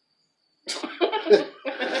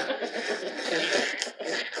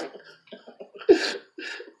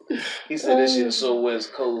 He said this shit is so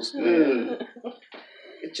West Coast, man.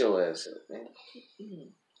 Get your ass up, man.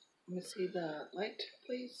 Let me see the light,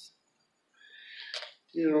 please.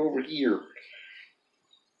 Get over here.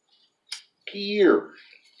 Here.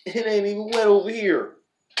 It ain't even wet over here.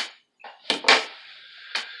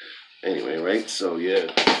 Anyway, right? So,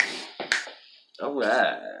 yeah. All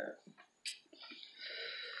right.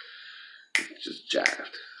 Just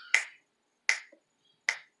jived.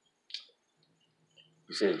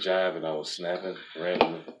 You said jive and I was snapping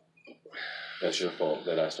randomly. That's your fault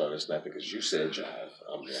that I started snapping because you said jive.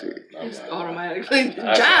 I'm automatically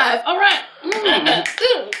jive. All right.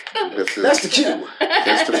 That's the cue.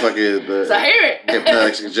 That's the fucking So I hear it.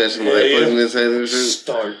 hypnotic suggestion when they put in his head and shit.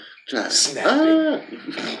 Start jive. Snapping.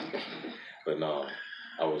 But no,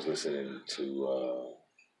 I was listening to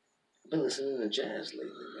I've been listening to jazz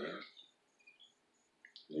lately, man.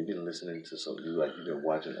 You've been listening to you've been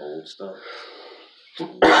watching old stuff.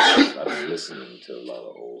 I've been listening to a lot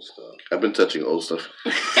of old stuff. I've been touching old stuff.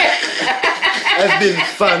 I've been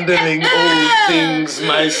fondling old things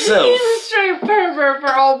myself. He's a straight pervert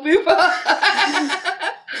for old people.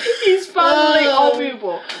 He's fondling old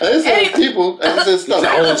people. I didn't say people. I just said stuff.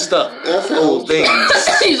 Old stuff. That's old things.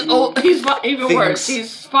 He's old. He's even worse.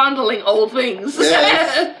 He's fondling old things.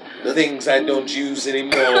 Yeah, the things I don't use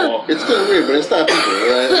anymore. It's still weird, but it's not people,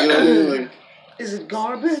 right? You know what I mean? Like, Is it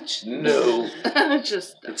garbage? No.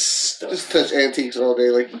 Just it's stuff. Just touch antiques all day,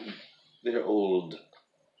 like they're old.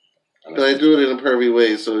 But I do it in a pervy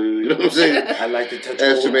way, so you know what I'm saying. I like to touch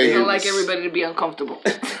I old don't things. like everybody to be uncomfortable.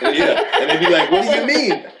 Yeah, and they'd be like, "What do you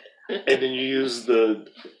mean?" And then you use the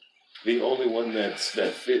only one that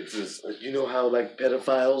fits is, you know how like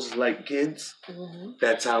pedophiles like kids. Mm-hmm.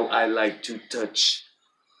 That's how I like to touch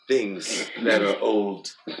things that are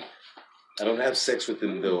old. I don't have sex with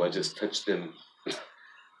them though. I just touch them.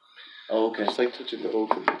 Oh, okay. It's like touching the old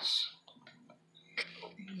things.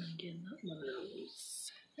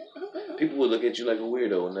 People would look at you like a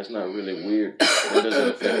weirdo, and that's not really weird. That doesn't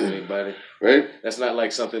affect anybody. Right? That's not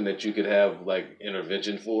like something that you could have like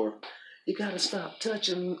intervention for. You gotta stop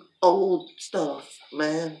touching old stuff,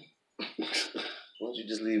 man. Why don't you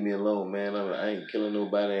just leave me alone, man? I ain't killing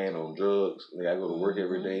nobody. I ain't on drugs. Like, I go to work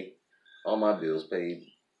every day. All my bills paid.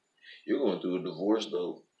 You're going through a divorce,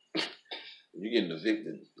 though. You're getting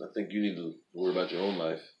evicted. I think you need to worry about your own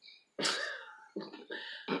life.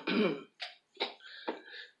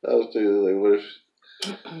 I was thinking, like, what if...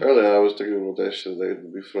 Earlier, I was thinking about that shit. Like,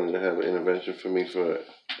 it'd be funny to have an intervention for me for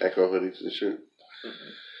Echo hoodies and shit.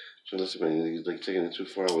 So listen, man, he's like taking it too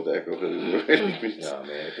far with the Echo hoodies. Nah,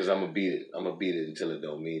 man, because I'm going to beat it. I'm going to beat it until it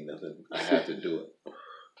don't mean nothing. I have to do it.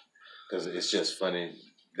 Because it's just funny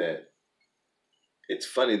that... It's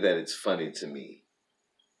funny that it's funny to me.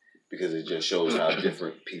 Because it just shows how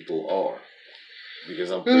different people are.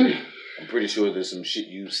 Because I'm pretty sure there's some shit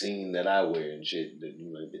you've seen that I wear and shit that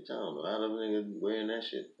you like, bitch, I don't know how the nigga wearing that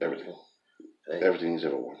shit. Everything. Hey. Everything he's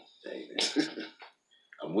ever worn. Hey,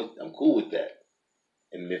 I'm cool with that.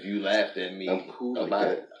 And if you laughed at me I'm cool about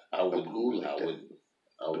like it, that. I would. I'm cool like that.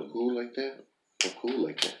 I'm cool like that. I'm cool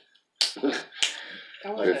like that. I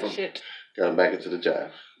want that shit. Got him back into the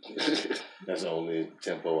jive. That's the only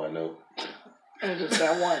tempo I know. And just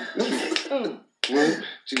that one.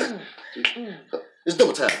 It's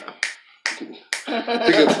double time.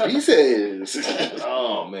 Pick up pieces.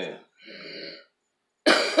 Oh, man.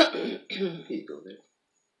 Here you go there.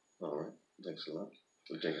 All right. Thanks a lot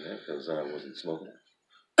for taking that because I wasn't smoking it.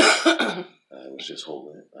 I was just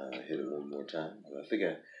holding it. I hit it one more time. I think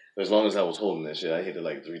as long as I was holding that shit, I hit it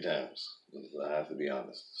like 3 times. I have to be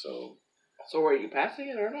honest. So were you passing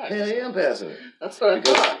it or not? Hell yeah, I'm passing it. That's what I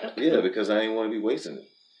thought. Yeah, because I ain't want to be wasting it.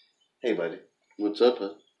 Hey, buddy. What's up,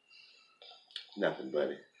 huh? Nothing,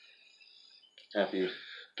 buddy. Happy.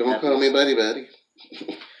 Don't call me buddy.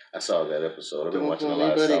 I saw that episode. I've been watching a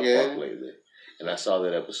lot of South Park lately. And I saw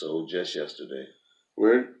that episode just yesterday.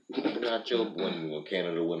 Where? I'm not your... When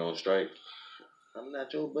Canada went on strike. I'm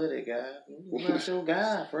not your buddy, guy. I'm not your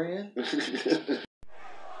guy, friend. 1, 2,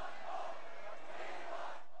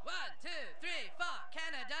 3, 4.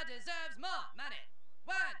 Canada deserves more money.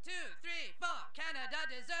 1, 2, 3, 4. Canada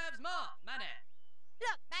deserves more money.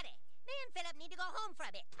 Look, buddy, me and Philip need to go home for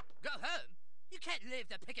a bit. Go home? You can't leave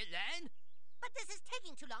the picket line. But this is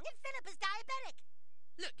taking too long and Philip is diabetic.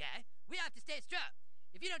 Look, guy, we have to stay strong.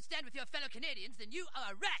 If you don't stand with your fellow Canadians, then you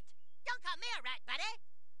are a rat. Don't call me a rat, buddy.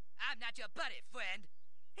 I'm not your buddy, friend.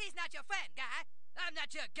 He's not your friend, guy. I'm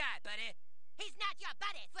not your guy, buddy. He's not your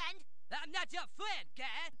buddy, friend. I'm not your friend,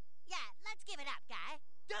 guy. Yeah, let's give it up, guy.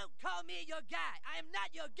 Don't call me your guy. I am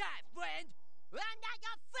not your guy, friend. I'm not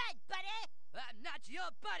your friend, buddy. I'm not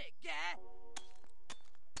your buddy, guy.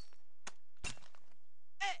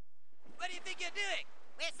 Hey, what do you think you're doing?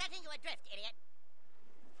 We're setting you adrift, idiot.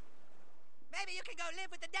 Maybe you can go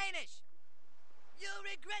live with the Danish. You'll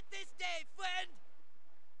regret this day, friend.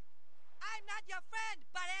 I'm not your friend,